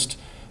violinist,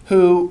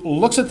 who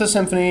looks at the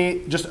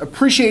symphony, just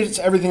appreciates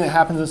everything that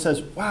happens and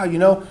says,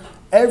 wow,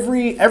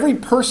 every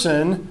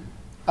person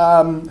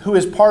who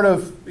is part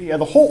of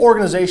the whole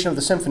organization of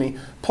the symphony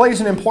plays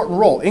an important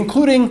role,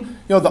 including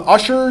the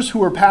ushers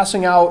who are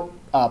passing out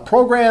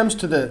programs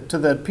to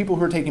the people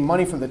who are taking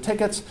money for the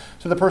tickets,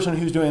 to the person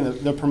who's doing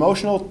the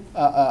promotional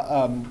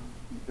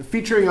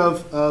featuring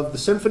of the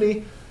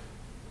symphony.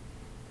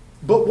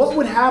 But what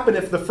would happen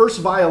if the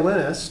first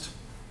violinist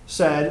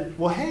said,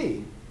 well,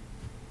 hey,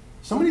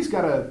 somebody's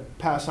got to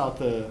pass out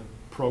the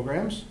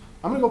programs.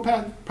 I'm going to go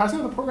pass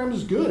out the programs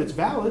is good. It's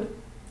valid.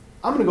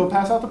 I'm going to go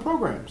pass out the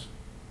programs.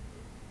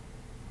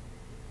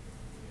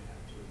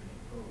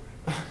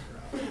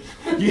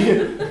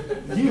 You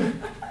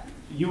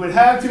would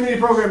have too many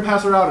program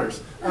passer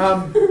outers.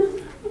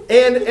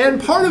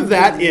 And part of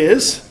that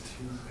is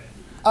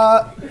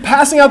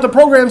passing out the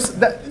programs.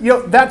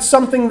 That's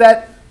something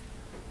that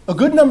a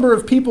good number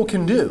of people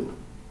can do.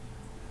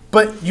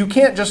 But you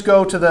can't just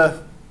go to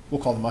we'll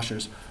call them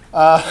ushers.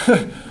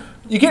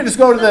 You can't just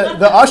go to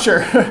the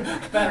usher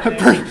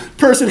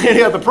person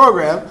handing out the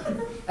program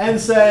and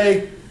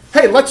say,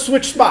 hey, let's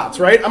switch spots,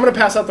 right? I'm going to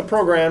pass out the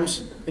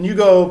programs and you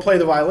go play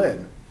the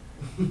violin.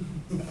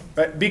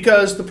 Right?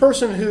 Because the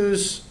person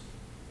who's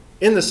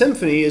in the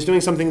symphony is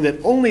doing something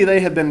that only they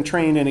have been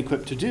trained and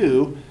equipped to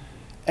do.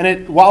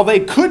 And while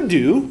they could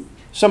do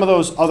some of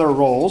those other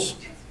roles,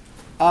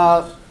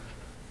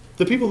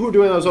 the people who are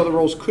doing those other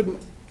roles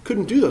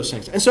couldn't do those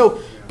things. And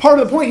so part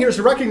of the point here is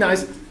to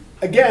recognize,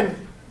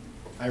 again,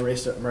 I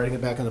erased it, I'm writing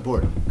it back on the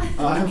board.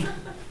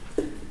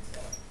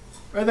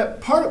 Right,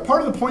 that part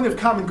of the point of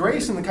common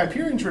grace in the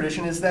Kuyperian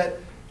tradition is that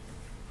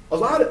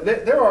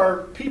there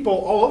are people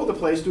all over the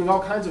place doing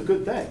all kinds of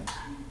good things.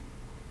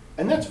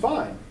 And that's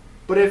fine.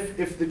 But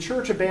if the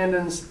church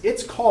abandons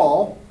its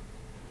call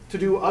to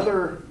do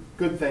other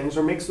good things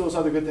or makes those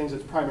other good things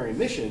its primary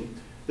mission,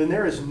 then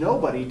there is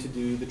nobody to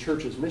do the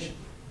church's mission.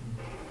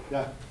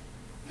 Yeah.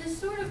 This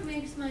sort of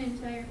makes my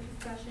entire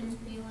profession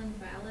feel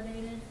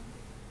invalidated.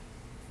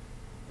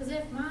 Because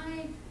if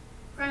my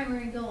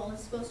primary goal is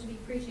supposed to be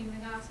preaching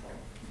the gospel,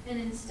 and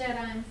instead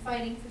I'm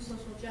fighting for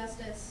social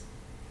justice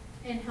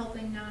and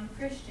helping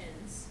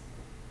non-Christians.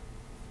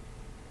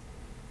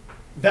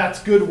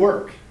 That's good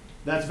work.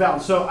 That's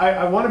valid. So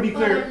I want to be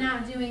clear. But I'm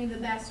not doing the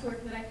best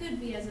work that I could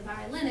be as a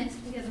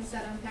violinist because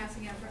instead I'm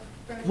passing out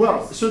brochures.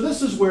 Well, so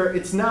this is where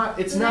it's not.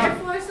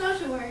 Therefore,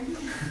 social work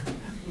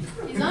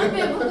is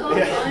unbiblical,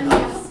 Yeah.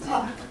 unjust,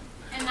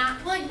 and not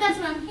that's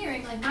what I'm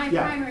hearing. Like my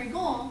Yeah. primary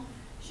goal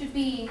should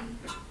be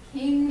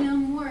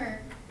kingdom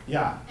work.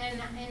 Yeah.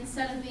 And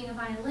instead of being a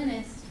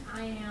violinist,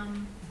 I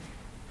am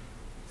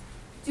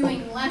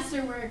doing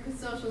lesser work with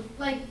social.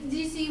 Do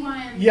you see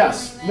why I'm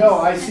Yes. feeling this No,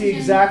 I see tension?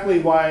 exactly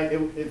why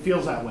it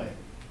feels that way.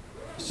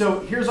 So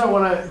here's I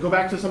want to go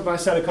back to something I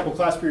said a couple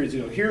class periods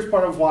ago. Here's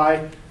part of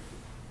why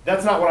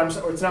it's not what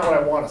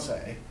I want to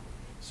say.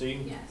 So you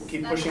Yes,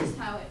 keep that's pushing. just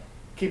how it.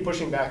 Keep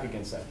pushing back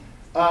against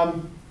that.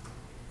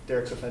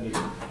 Derek's offended.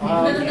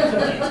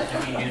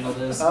 Can you handle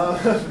this?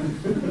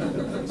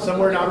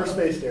 Somewhere in outer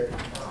space, Derek.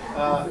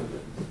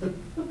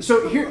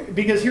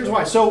 Because here's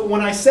why. So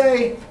when I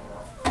say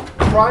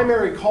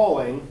primary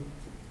calling,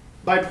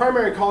 by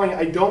primary calling,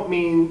 I don't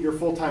mean your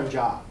full-time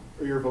job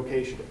or your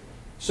vocation.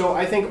 So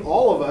I think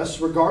all of us,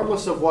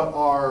 regardless of what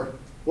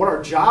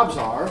our jobs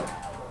are,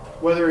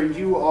 whether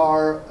you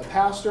are a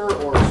pastor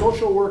or a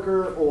social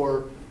worker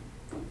or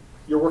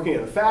you're working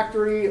at a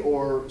factory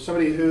or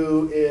somebody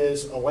who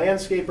is a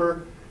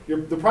landscaper,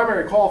 the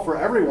primary call for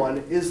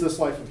everyone is this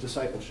life of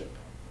discipleship.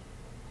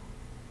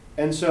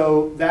 And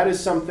so that is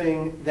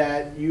something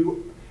that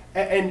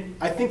and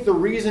I think the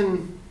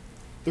reason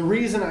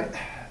I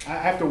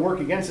have to work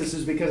against this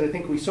is because I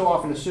think we so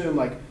often assume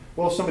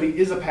well, if somebody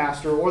is a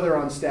pastor or they're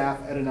on staff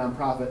at a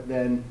nonprofit,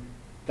 then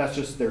that's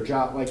just their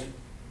job.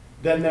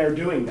 Then they're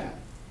doing that.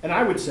 And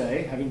I would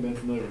say, having been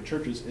familiar with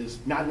churches, is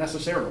not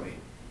necessarily.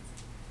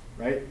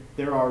 Right?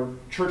 There are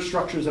church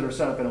structures that are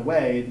set up in a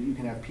way that you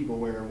can have people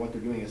where what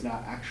they're doing is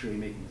not actually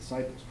making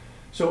disciples.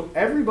 So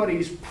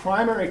everybody's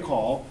primary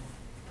call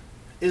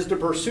is to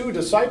pursue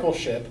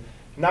discipleship,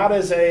 not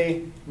as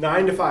a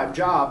 9-to-5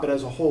 job, but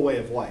as a whole way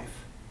of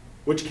life,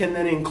 which can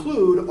then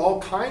include all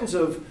kinds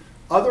of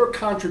other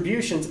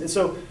contributions.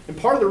 And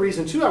part of the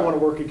reason, too, I want to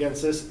work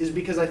against this is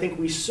because I think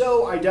we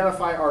so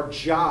identify our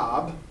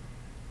job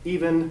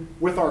even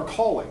with our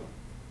calling.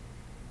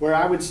 Where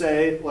I would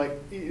say,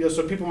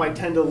 so people might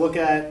tend to look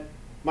at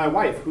my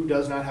wife, who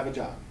does not have a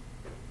job.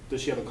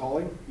 Does she have a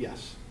calling?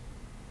 Yes.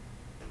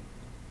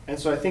 And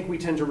so I think we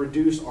tend to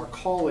reduce our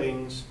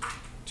callings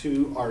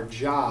to our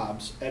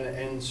jobs.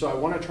 And so I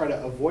want to try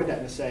to avoid that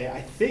and to say,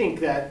 I think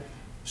that,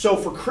 so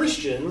for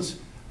Christians,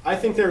 I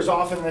think there's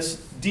often this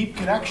deep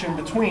connection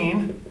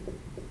between,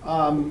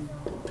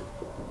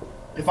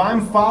 if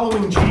I'm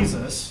following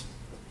Jesus,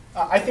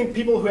 I think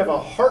people who have a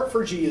heart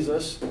for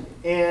Jesus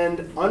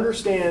and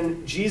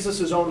understand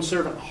Jesus' own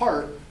servant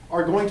heart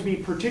are going to be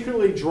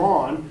particularly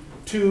drawn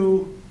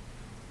to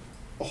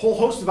a whole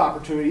host of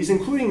opportunities,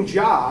 including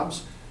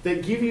jobs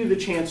that give you the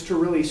chance to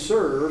really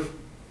serve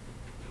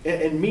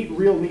and meet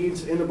real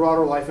needs in the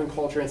broader life and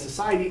culture and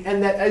society,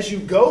 and that as you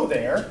go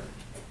there,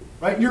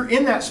 right, you're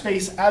in that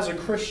space as a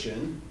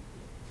Christian,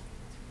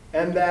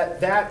 and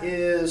that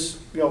is,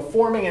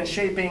 forming and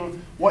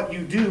shaping what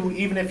you do,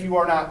 even if you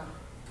are not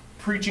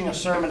preaching a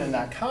sermon in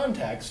that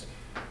context,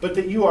 but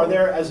that you are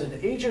there as an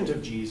agent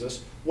of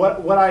Jesus.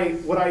 What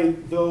I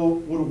though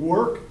would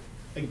work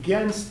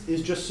against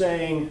is just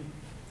saying,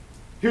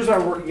 here's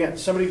what I work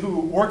against. Somebody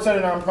who works at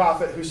a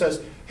nonprofit who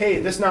says,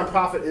 hey, this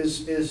nonprofit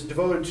is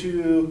devoted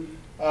to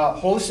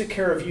holistic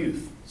care of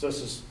youth. So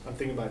I'm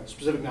thinking about a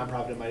specific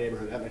nonprofit in my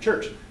neighborhood, at my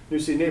church, New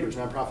City Neighbors,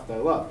 nonprofit that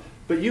I love.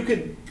 But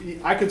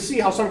I could see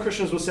how some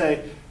Christians would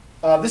say,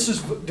 this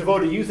is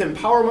devoted to youth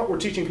empowerment. We're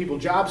teaching people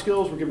job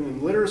skills. We're giving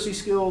them literacy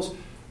skills.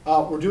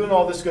 We're doing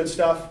all this good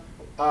stuff.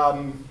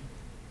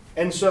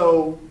 And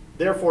so,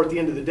 therefore, at the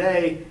end of the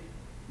day,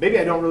 maybe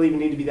I don't really even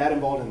need to be that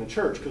involved in the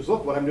church, because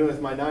look, what I'm doing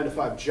with my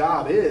 9-to-5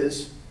 job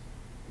is,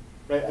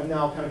 right, I've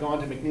now kind of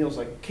gone to McNeil's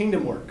like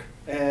kingdom work,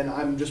 and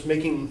I'm just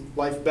making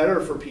life better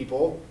for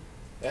people,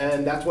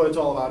 and that's what it's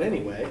all about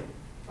anyway.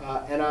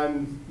 And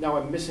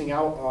I'm missing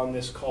out on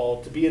this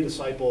call to be a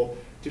disciple,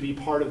 to be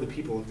part of the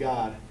people of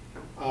God.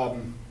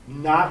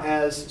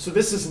 So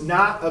this is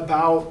not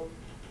about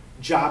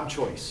job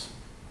choice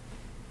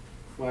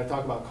when I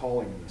talk about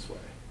calling in this way.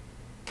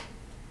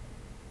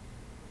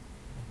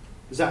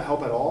 Does that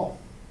help at all?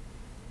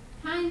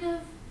 Kind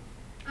of.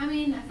 I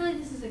mean, I feel like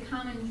this is a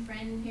common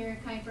trend here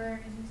at Kuiper,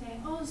 as we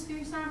say,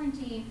 spirit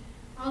sovereignty.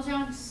 All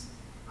jobs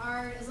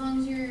are, as long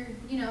as you're,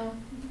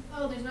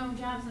 there's no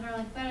jobs that are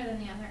like better than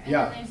the other. And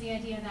then there's the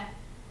idea that,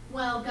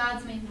 well,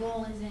 God's main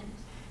goal isn't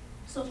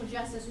social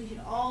justice. We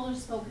should all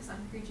just focus on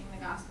preaching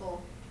the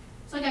gospel.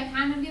 So like, I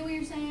kind of get what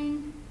you're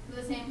saying, but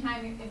at the same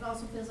time, it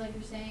also feels like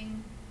you're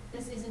saying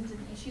this isn't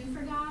an issue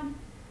for God.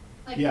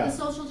 Like the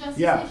social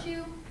justice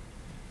issue.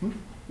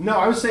 No,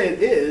 I would say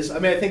it is. I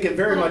mean, I think it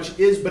very much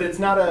is, but it's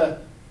not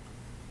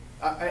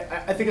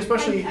I think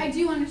especially... I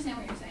do understand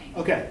what you're saying.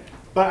 Okay,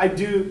 but I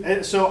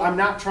do, so I'm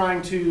not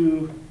trying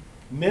to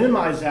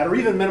minimize that or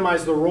even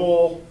minimize the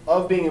role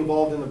of being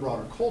involved in the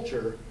broader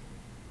culture.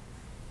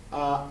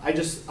 I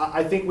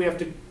think we have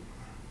to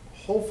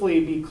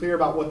hopefully be clear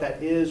about what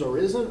that is or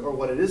isn't, or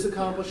what it is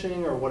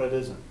accomplishing or what it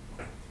isn't.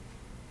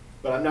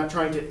 But I'm not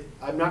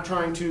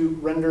trying to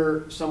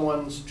render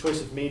someone's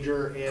choice of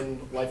major and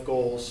life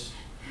goals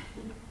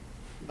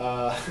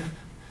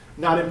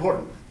not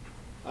important.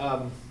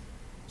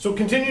 So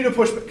continue to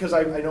push, because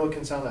I know it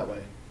can sound that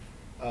way.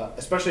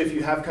 Especially if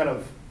you have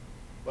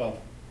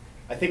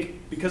I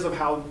think because of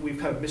how we've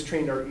kind of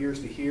mistrained our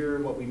ears to hear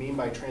what we mean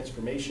by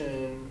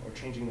transformation or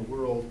changing the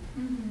world,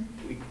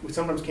 we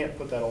sometimes can't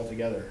put that all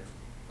together.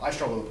 I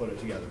struggle to put it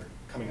together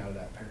coming out of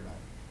that paradigm.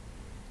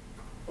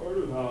 Part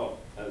of how,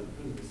 as a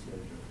business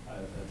major, I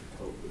have had to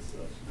cope with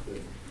such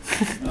things.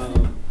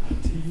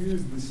 To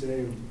use the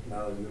same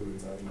analogy that we were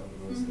talking about the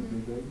most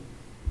everything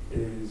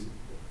is,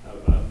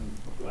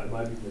 I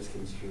might be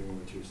misconstruing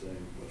what you're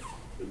saying,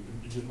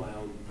 but just my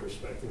own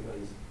perspective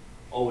has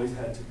always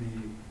had to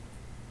be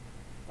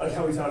like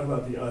how we talk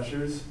about the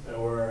ushers,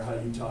 or how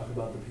you talk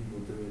about the people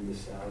doing the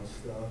sound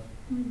stuff,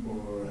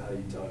 or how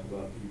you talk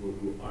about people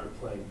who aren't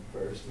playing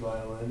first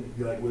violin. It'd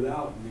be like,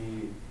 without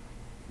me,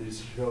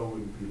 this show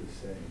wouldn't be the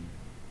same.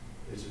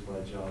 It's just my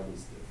job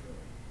is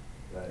different,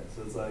 right?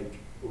 So it's like,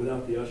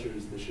 without the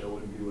ushers, the show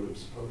wouldn't be what it was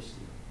supposed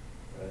to,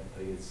 right?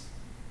 Like it's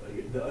like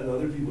and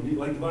other people need,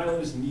 like the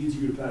violinist needs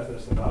you to pass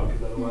that stuff out,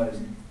 because otherwise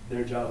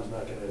their job is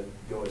not going to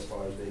go as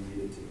far as they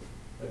need it to.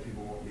 Like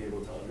people won't be able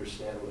to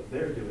understand what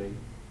they're doing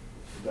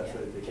the best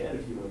way that they can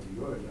if you don't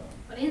do your job.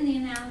 But in the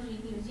analogy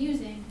he was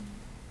using,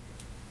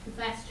 the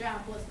best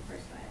job was the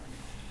first violin.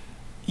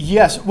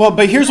 Yes, well,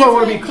 but here's what I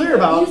want to be clear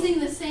about. Using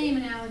the same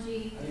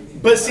analogy.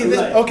 But see,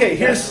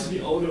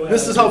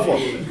 this is helpful.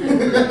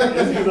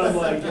 Because I'm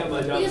like, yeah,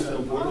 my job is so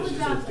important. All the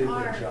jobs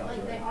are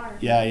like they are.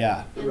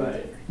 Yeah.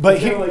 Right. But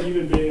it's here, kind of like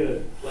even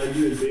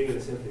being a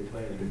symphony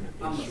player.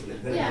 I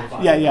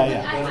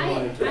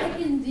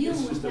can deal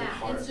with that.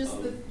 It's just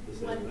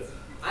what.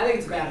 I think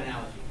it's a bad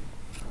analogy.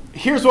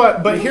 here's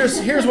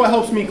what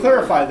helps me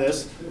clarify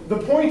this. The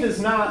point is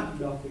not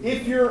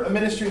if you're a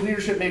ministry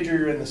leadership major,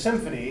 you're in the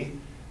symphony,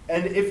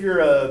 and if you're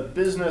a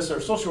business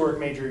or social work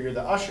major, you're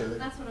the usher.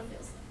 That's what it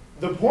feels like.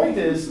 The point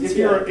is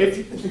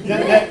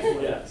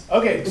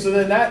okay, so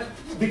then that,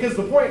 because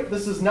the point,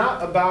 this is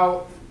not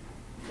about,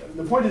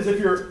 the point is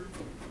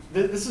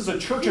this is a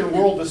church and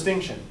world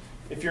distinction.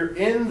 If you're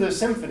in the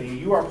symphony,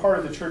 you are part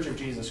of the Church of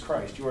Jesus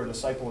Christ. You are a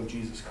disciple of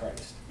Jesus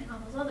Christ. And all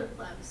those other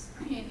plebs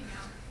are handing out.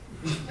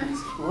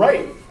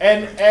 Right.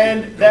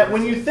 And that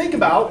when you think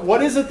about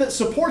what is it that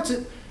supports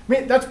it, I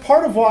mean, that's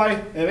part of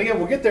why, and again,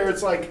 we'll get there,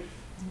 it's like,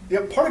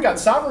 part of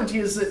God's sovereignty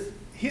is that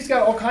He's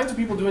got all kinds of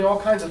people doing all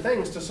kinds of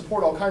things to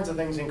support all kinds of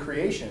things in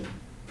creation.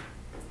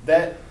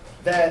 that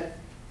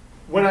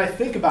when I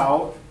think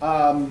about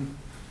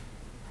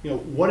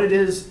what it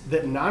is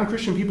that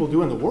non-Christian people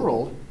do in the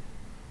world,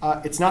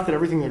 it's not that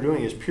everything they're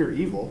doing is pure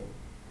evil.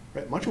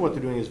 Right? Much of what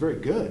they're doing is very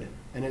good,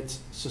 and it's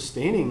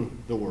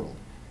sustaining the world,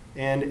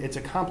 and it's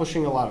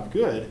accomplishing a lot of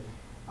good.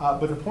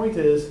 But the point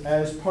is,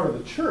 as part of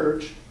the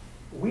church,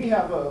 we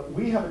have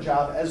a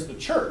job as the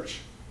church,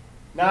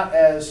 not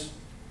as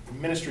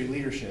ministry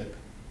leadership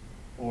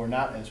or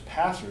not as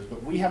pastors,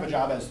 but we have a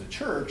job as the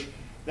church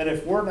that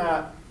if we're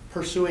not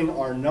pursuing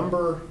our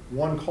number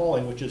one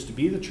calling, which is to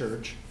be the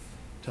church,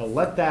 to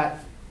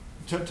let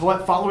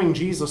following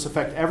Jesus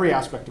affect every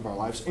aspect of our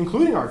lives,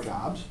 including our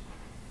jobs,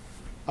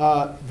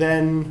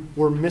 then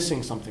we're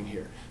missing something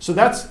here. So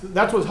that's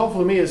what's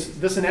helpful to me is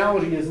this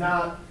analogy is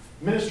not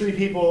ministry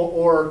people,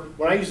 or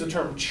when I use the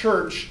term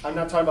church, I'm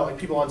not talking about like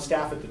people on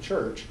staff at the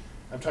church.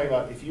 I'm talking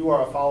about if you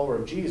are a follower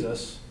of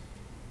Jesus,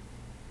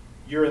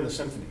 you're in the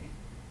symphony.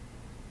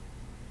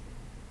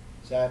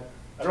 I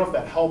don't know if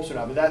that helps or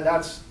not, but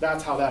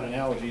that's how that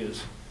analogy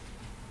is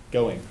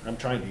going. I'm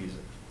trying to use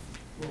it.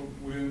 Well,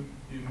 wouldn't,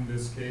 in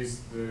this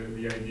case,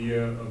 the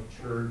idea of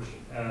church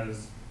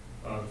as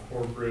a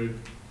corporate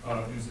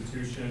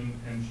institution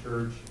and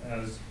church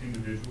as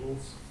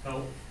individuals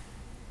help?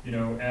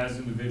 As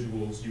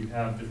individuals, you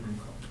have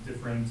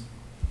different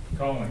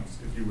callings,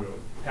 if you will,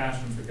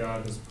 passions that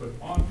God has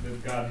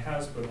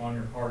put on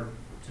your heart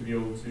to be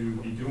able to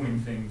be doing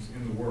things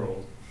in the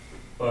world,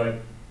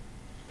 but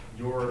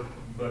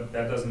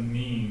that doesn't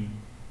mean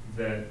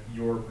that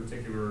your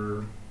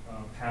particular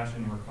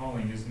passion or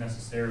calling is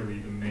necessarily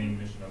the main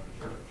mission of the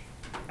church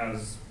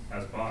as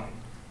body.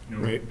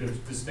 Right.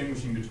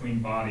 Distinguishing between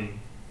body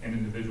and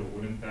individual,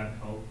 wouldn't that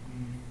help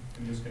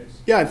in this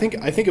case? Yeah, I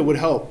think it would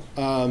help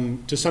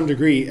to some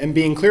degree, and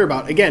being clear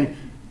about, again,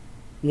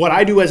 what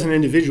I do as an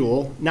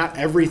individual. Not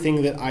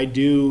everything that I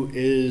do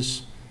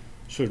is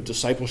sort of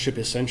discipleship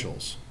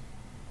essentials.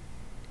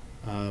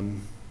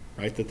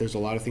 Right, that there's a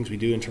lot of things we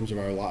do in terms of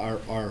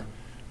our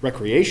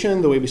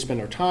recreation, the way we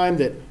spend our time,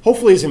 that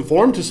hopefully is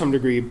informed to some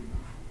degree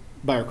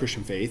by our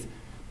Christian faith,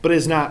 but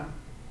is not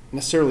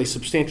necessarily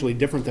substantially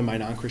different than my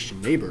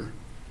non-Christian neighbor.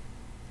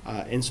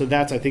 And so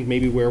that's, I think,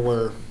 maybe where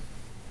we're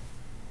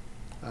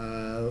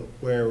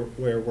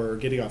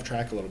getting off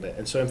track a little bit.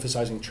 And so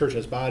emphasizing church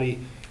as body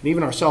and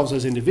even ourselves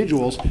as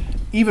individuals.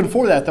 Even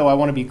for that, though, I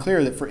want to be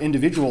clear that for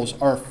individuals,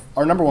 our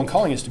number one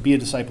calling is to be a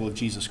disciple of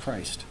Jesus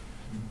Christ.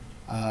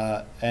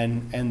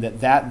 And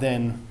that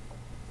then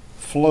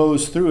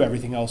flows through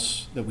everything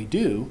else that we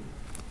do,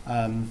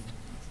 and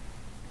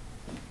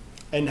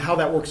how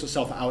that works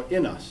itself out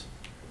in us.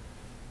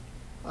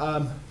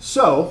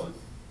 So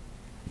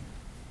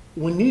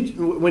when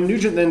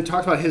Nugent then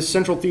talked about his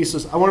central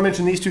thesis, I want to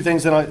mention these two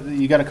things,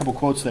 and you got a couple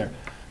quotes there.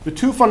 The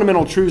two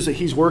fundamental truths that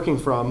he's working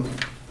from,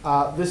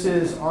 this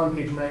is on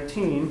page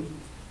 19.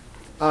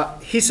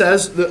 He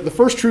says the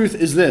first truth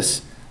is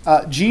this: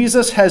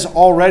 Jesus has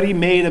already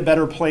made a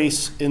better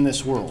place in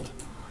this world.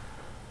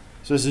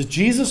 So this is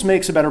Jesus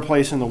makes a better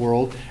place in the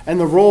world, and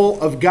the role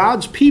of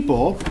God's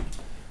people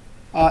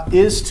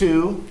is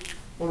to,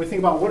 when we think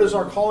about what is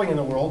our calling in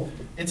the world,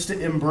 it's to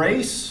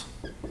embrace,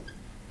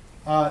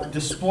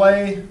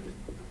 display,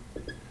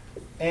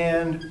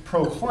 and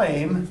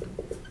proclaim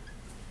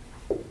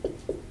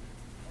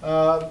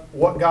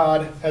what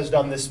God has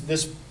done.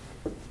 This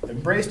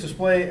embrace,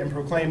 display, and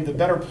proclaim the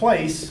better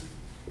place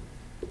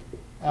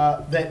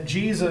that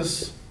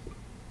Jesus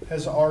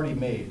has already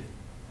made.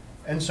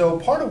 And so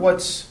part of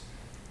what's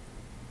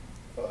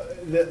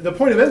the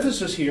point of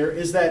emphasis here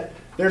is that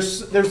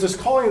there's this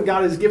calling that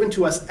God has given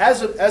to us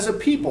as a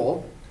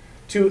people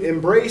to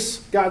embrace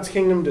God's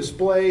kingdom,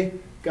 display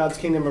God's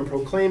kingdom, and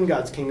proclaim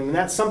God's kingdom. And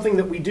that's something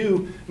that we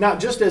do not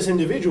just as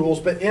individuals,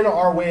 but in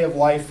our way of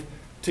life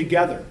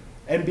together.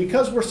 And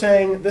because we're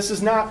saying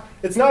it's not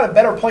a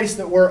better place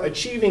that we're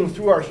achieving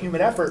through our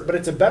human effort, but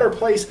it's a better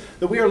place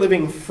that we are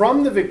living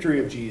from the victory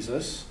of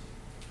Jesus,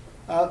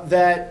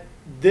 that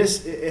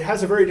it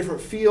has a very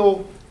different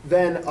feel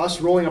than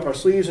us rolling up our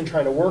sleeves and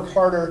trying to work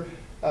harder,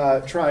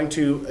 trying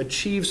to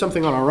achieve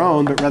something on our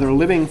own, but rather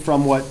living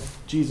from what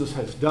Jesus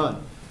has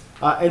done.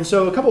 And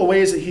so a couple of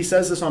ways that he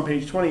says this on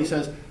page 20, he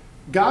says,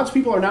 God's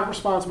people are not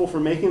responsible for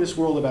making this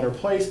world a better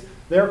place.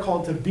 They're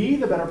called to be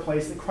the better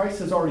place that Christ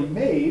has already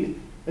made,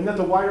 and that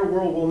the wider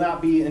world will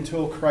not be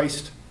until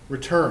Christ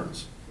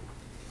returns.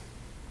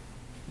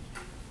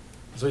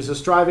 So he says,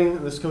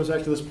 striving, this comes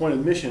back to this point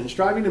of mission,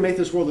 striving to make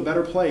this world a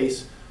better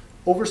place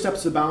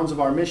oversteps the bounds of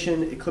our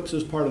mission,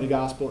 eclipses part of the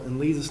gospel, and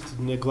leads us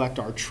to neglect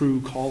our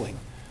true calling.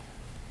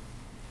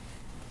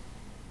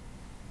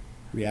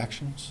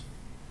 Reactions?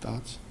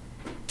 Thoughts?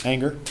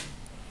 Anger?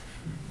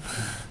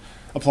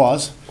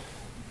 Applause?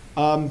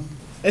 And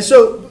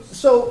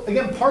so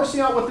again, parsing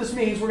out what this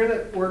means, we're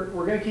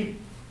gonna keep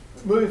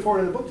moving forward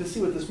in the book to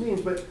see what this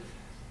means, but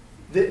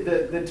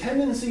the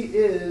tendency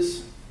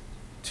is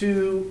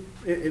to,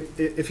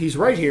 if he's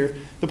right here,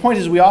 the point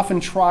is we often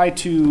try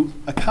to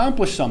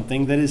accomplish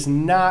something that is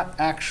not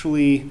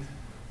actually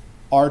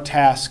our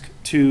task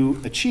to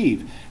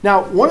achieve.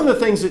 Now, one of the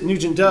things that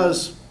Nugent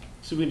does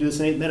So we can do this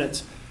in 8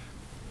 minutes.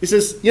 He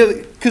says,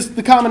 because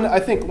I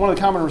think one of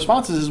the common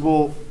responses is,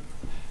 well,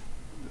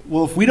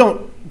 if we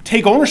don't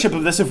take ownership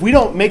of this, if we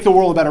don't make the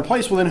world a better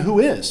place, well, then who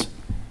is?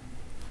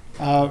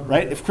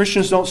 Right? If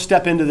Christians don't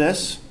step into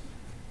this,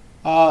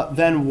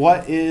 then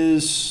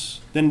what's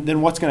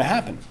going to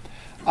happen?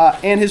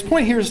 And his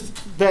point here is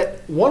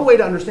that one way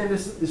to understand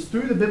this is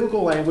through the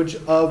biblical language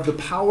of the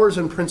powers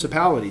and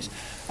principalities.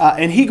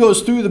 And he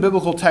goes through the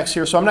biblical text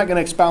here, so I'm not going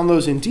to expound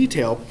those in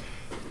detail.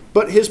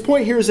 But his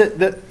point here is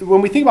that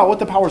when we think about what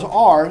the powers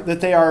are,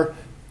 that they are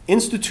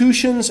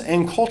institutions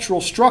and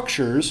cultural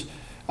structures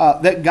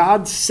that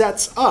God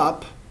sets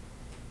up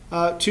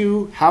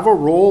to have a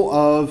role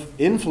of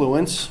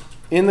influence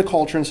in the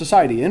culture and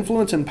society,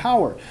 influence and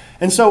power.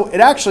 And so it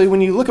actually, when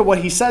you look at what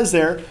he says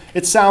there,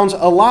 it sounds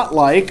a lot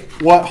like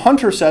what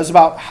Hunter says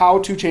about how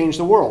to change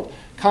the world.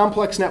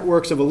 Complex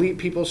networks of elite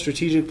people,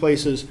 strategic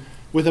places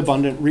with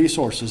abundant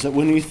resources. That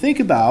when you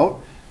think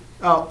about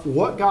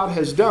what God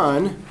has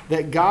done,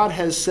 that God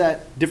has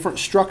set different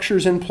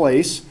structures in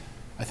place,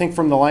 I think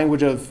from the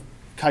language of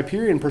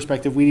Kuyperian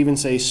perspective, we'd even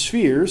say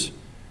spheres,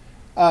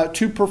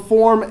 to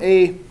perform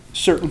a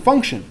certain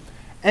function.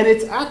 And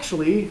it's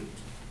actually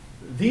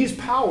these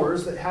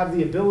powers that have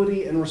the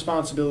ability and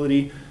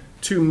responsibility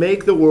to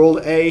make the world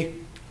a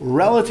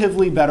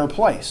relatively better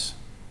place.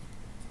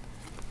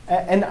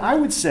 And I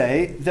would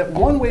say that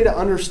one way to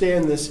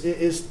understand this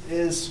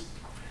is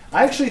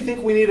I actually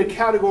think we need a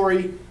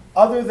category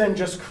other than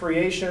just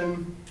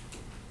creation,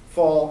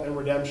 fall, and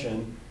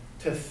redemption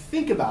to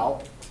think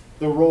about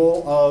the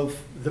role of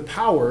the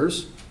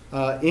powers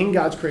in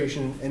God's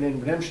creation and in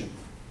redemption.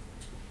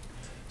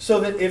 So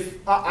that if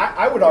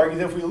I would argue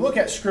that if we look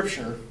at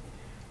Scripture,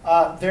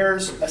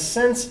 there's a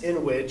sense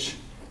in which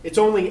it's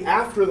only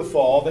after the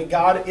fall that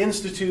God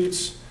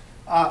institutes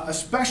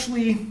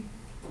especially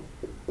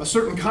a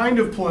certain kind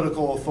of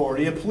political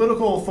authority, a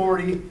political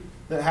authority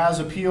that has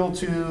appeal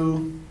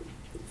to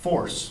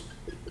force.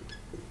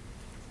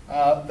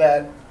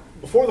 That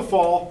before the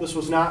fall, this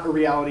was not a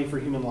reality for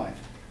human life.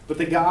 But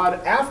that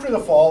God, after the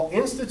fall,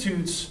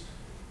 institutes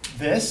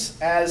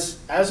this as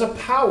a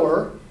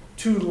power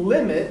to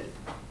limit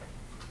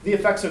the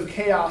effects of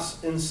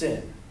chaos and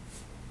sin.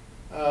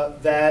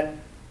 That,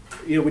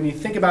 when you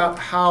think about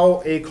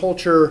how a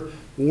culture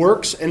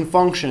works and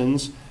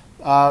functions,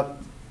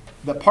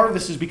 that part of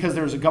this is because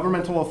there's a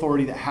governmental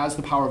authority that has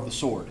the power of the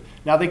sword.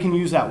 Now, they can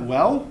use that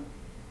well,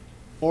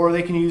 or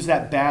they can use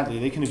that badly.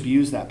 They can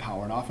abuse that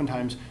power, and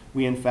oftentimes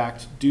we, in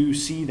fact, do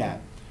see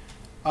that.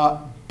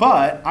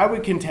 But I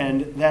would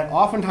contend that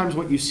oftentimes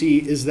what you see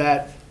is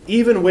that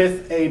even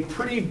with a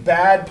pretty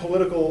bad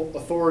political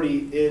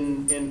authority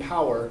in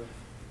power,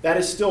 that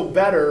is still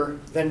better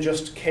than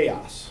just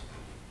chaos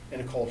in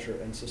a culture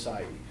and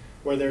society,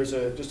 where there's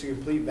just a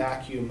complete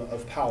vacuum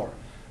of power.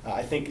 One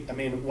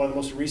of the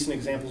most recent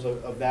examples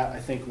of that, I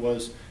think,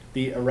 was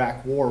the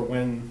Iraq War,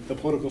 when the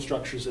political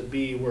structures that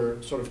be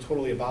were sort of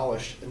totally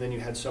abolished, and then you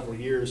had several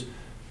years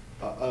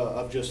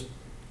of just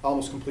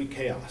almost complete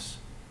chaos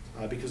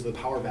because of the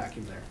power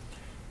vacuum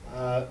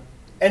there.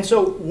 And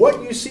so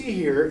what you see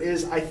here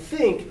is, I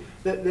think,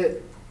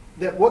 that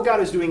what God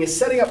is doing is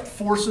setting up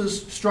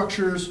forces,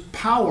 structures,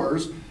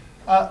 powers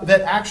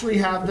that actually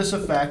have this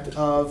effect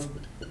of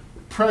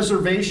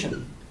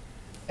preservation.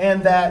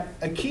 And that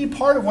a key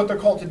part of what they're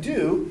called to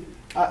do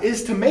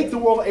is to make the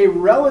world a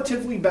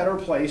relatively better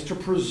place, to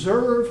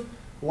preserve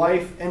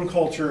life and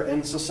culture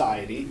and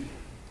society.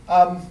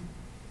 But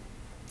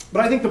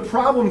I think the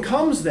problem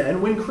comes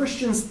then when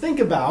Christians think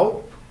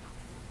about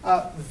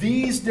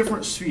these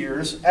different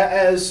spheres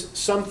as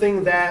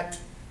something that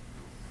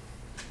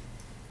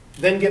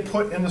then get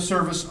put in the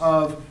service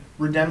of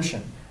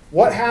redemption.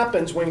 What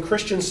happens when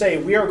Christians say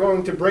we are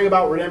going to bring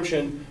about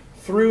redemption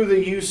through the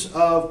use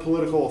of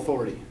political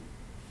authority?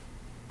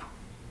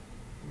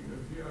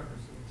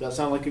 Does that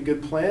sound like a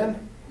good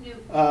plan?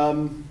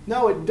 No.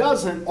 No, it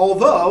doesn't.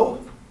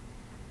 Although,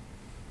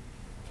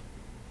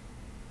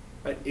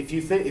 if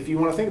you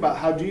want to think about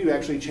how do you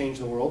actually change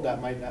the world,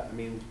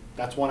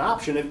 that's one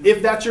option.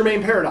 If that's your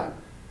main paradigm,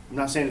 I'm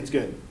not saying it's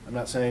good. I'm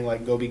not saying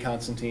like go be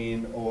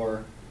Constantine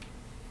or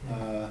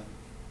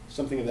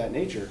something of that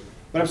nature.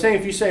 But I'm saying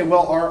if you say,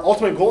 well, our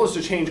ultimate goal is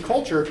to change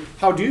culture,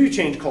 how do you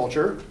change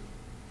culture?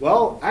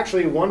 Well,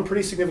 actually, one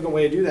pretty significant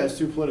way to do that is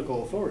through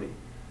political authority.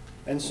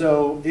 And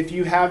so if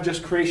you have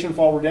just creation,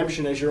 fall,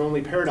 redemption as your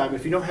only paradigm,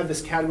 if you don't have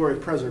this category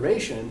of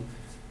preservation,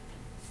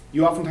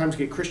 you oftentimes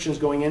get Christians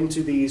going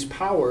into these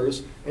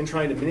powers and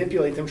trying to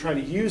manipulate them, trying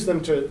to use them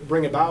to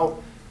bring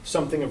about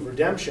something of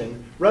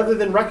redemption, rather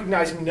than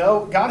recognizing,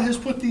 no, God has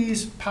put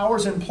these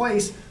powers in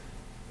place.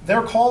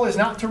 Their call is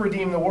not to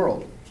redeem the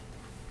world.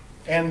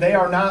 And they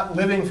are not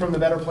living from the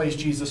better place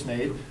Jesus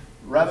made.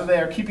 Rather, they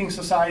are keeping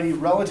society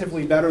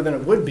relatively better than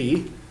it would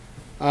be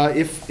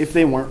if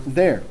they weren't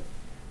there.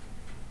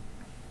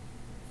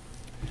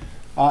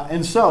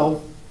 And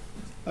so,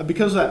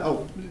 because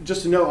of that,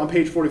 just to note on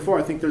page 44,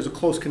 I think there's a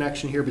close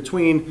connection here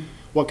between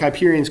what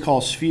Kuyperians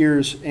call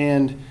spheres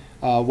and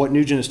what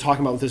Nugent is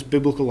talking about with this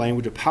biblical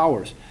language of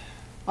powers.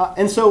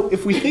 And so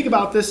if we think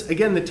about this,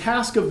 again, the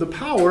task of the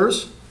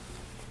powers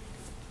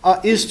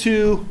is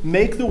to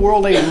make the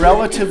world a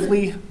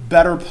relatively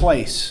better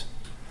place.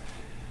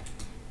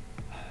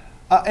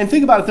 And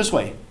think about it this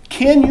way.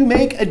 Can you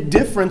make a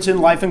difference in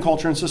life and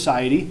culture and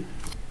society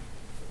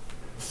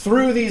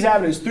through these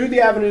avenues, through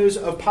the avenues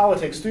of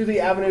politics, through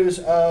the avenues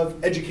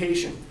of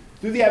education,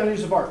 through the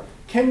avenues of art?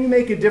 Can you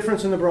make a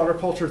difference in the broader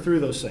culture through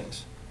those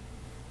things?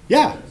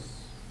 Yeah.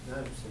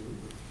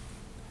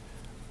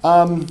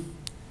 Absolutely.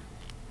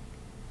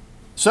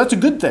 So that's a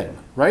good thing,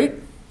 right?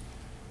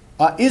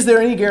 Is there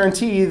any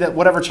guarantee that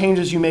whatever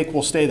changes you make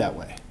will stay that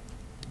way?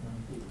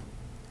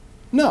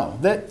 No.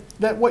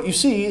 That what you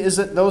see is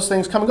that those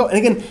things come and go. And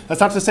again, that's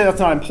not to say that's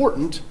not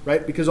important,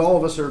 right? Because all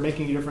of us are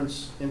making a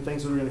difference in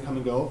things that are going to come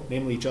and go,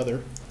 namely each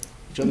other's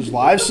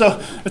lives. So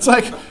it's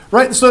like,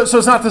 right? So it's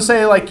not to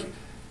say like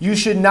you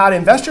should not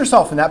invest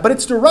yourself in that, but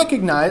it's to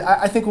recognize,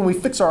 I think when we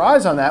fix our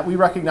eyes on that, we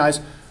recognize,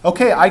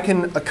 okay, I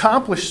can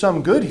accomplish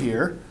some good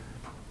here,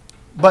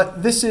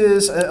 but this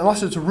is,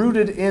 unless it's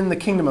rooted in the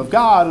kingdom of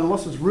God,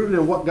 unless it's rooted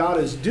in what God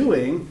is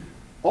doing,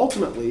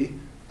 ultimately,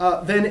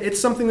 then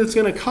it's something that's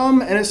going to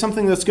come and it's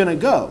something that's going to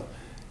go.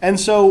 And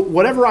so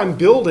whatever I'm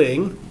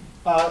building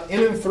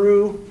in and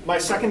through my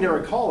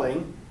secondary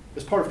calling,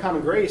 as part of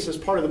common grace, as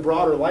part of the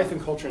broader life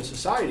and culture and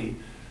society,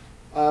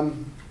 I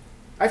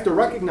have to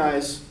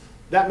recognize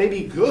that may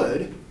be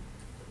good,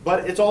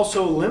 but it's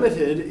also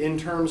limited in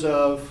terms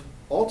of,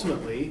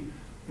 ultimately,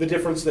 the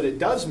difference that it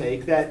does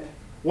make. That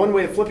one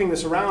way of flipping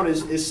this around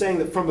is saying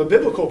that from a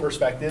biblical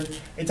perspective,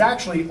 it's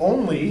actually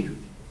only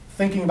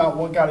thinking about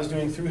what God is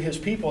doing through his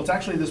people. It's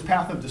actually this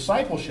path of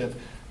discipleship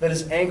that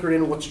is anchored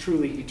in what's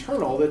truly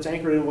eternal, that's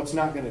anchored in what's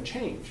not going to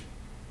change.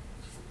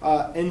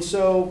 And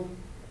so,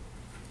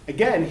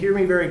 again, hear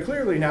me very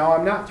clearly now,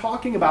 I'm not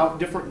talking about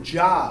different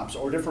jobs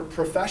or different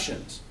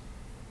professions.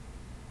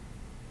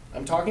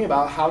 I'm talking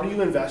about how do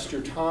you invest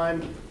your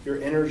time, your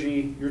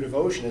energy, your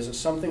devotion. Is it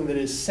something that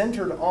is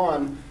centered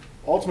on,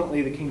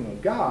 ultimately, the kingdom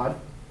of God,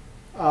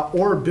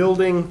 or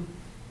building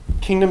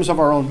kingdoms of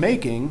our own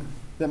making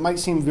that might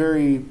seem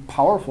very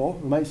powerful,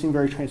 that might seem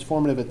very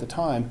transformative at the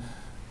time,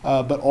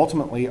 but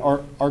ultimately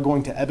are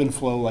going to ebb and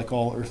flow like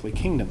all earthly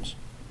kingdoms.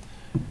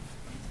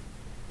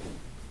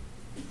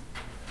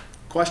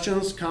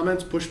 Questions,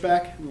 comments,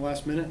 pushback in the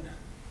last minute?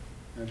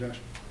 Josh?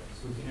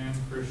 So can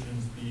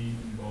Christians be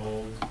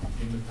involved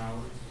in the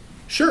powers?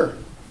 Sure.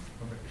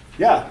 Okay.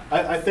 Yeah,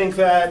 I think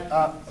that,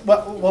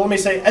 well, let me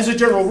say, as a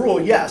general rule,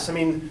 yes. I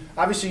mean,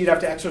 obviously you'd have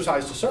to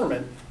exercise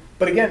discernment.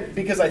 But again,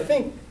 because I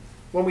think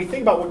when we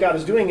think about what God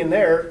is doing in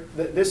there,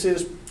 this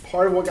is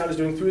part of what God is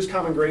doing through his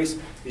common grace,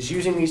 is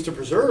using these to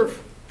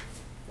preserve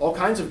all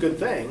kinds of good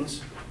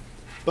things.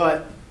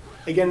 But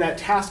again, that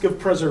task of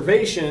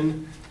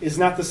preservation is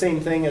not the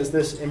same thing as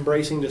this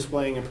embracing,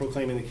 displaying, and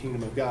proclaiming the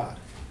kingdom of God.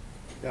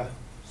 Yeah.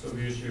 So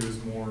the issue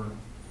is more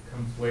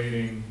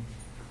conflating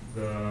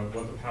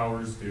what the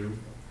powers do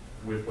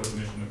with what the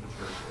mission of the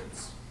church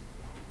is.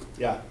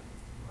 Yeah.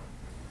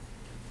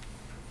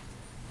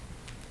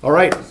 All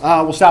right,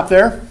 we'll stop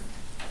there.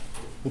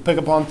 We'll pick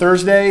up on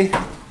Thursday,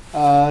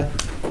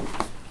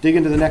 dig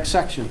into the next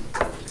section.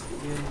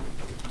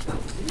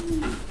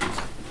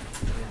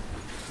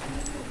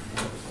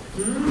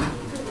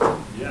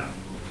 Yeah.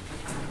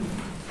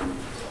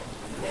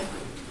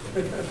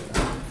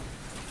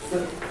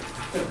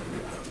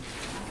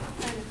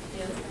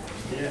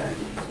 Yeah.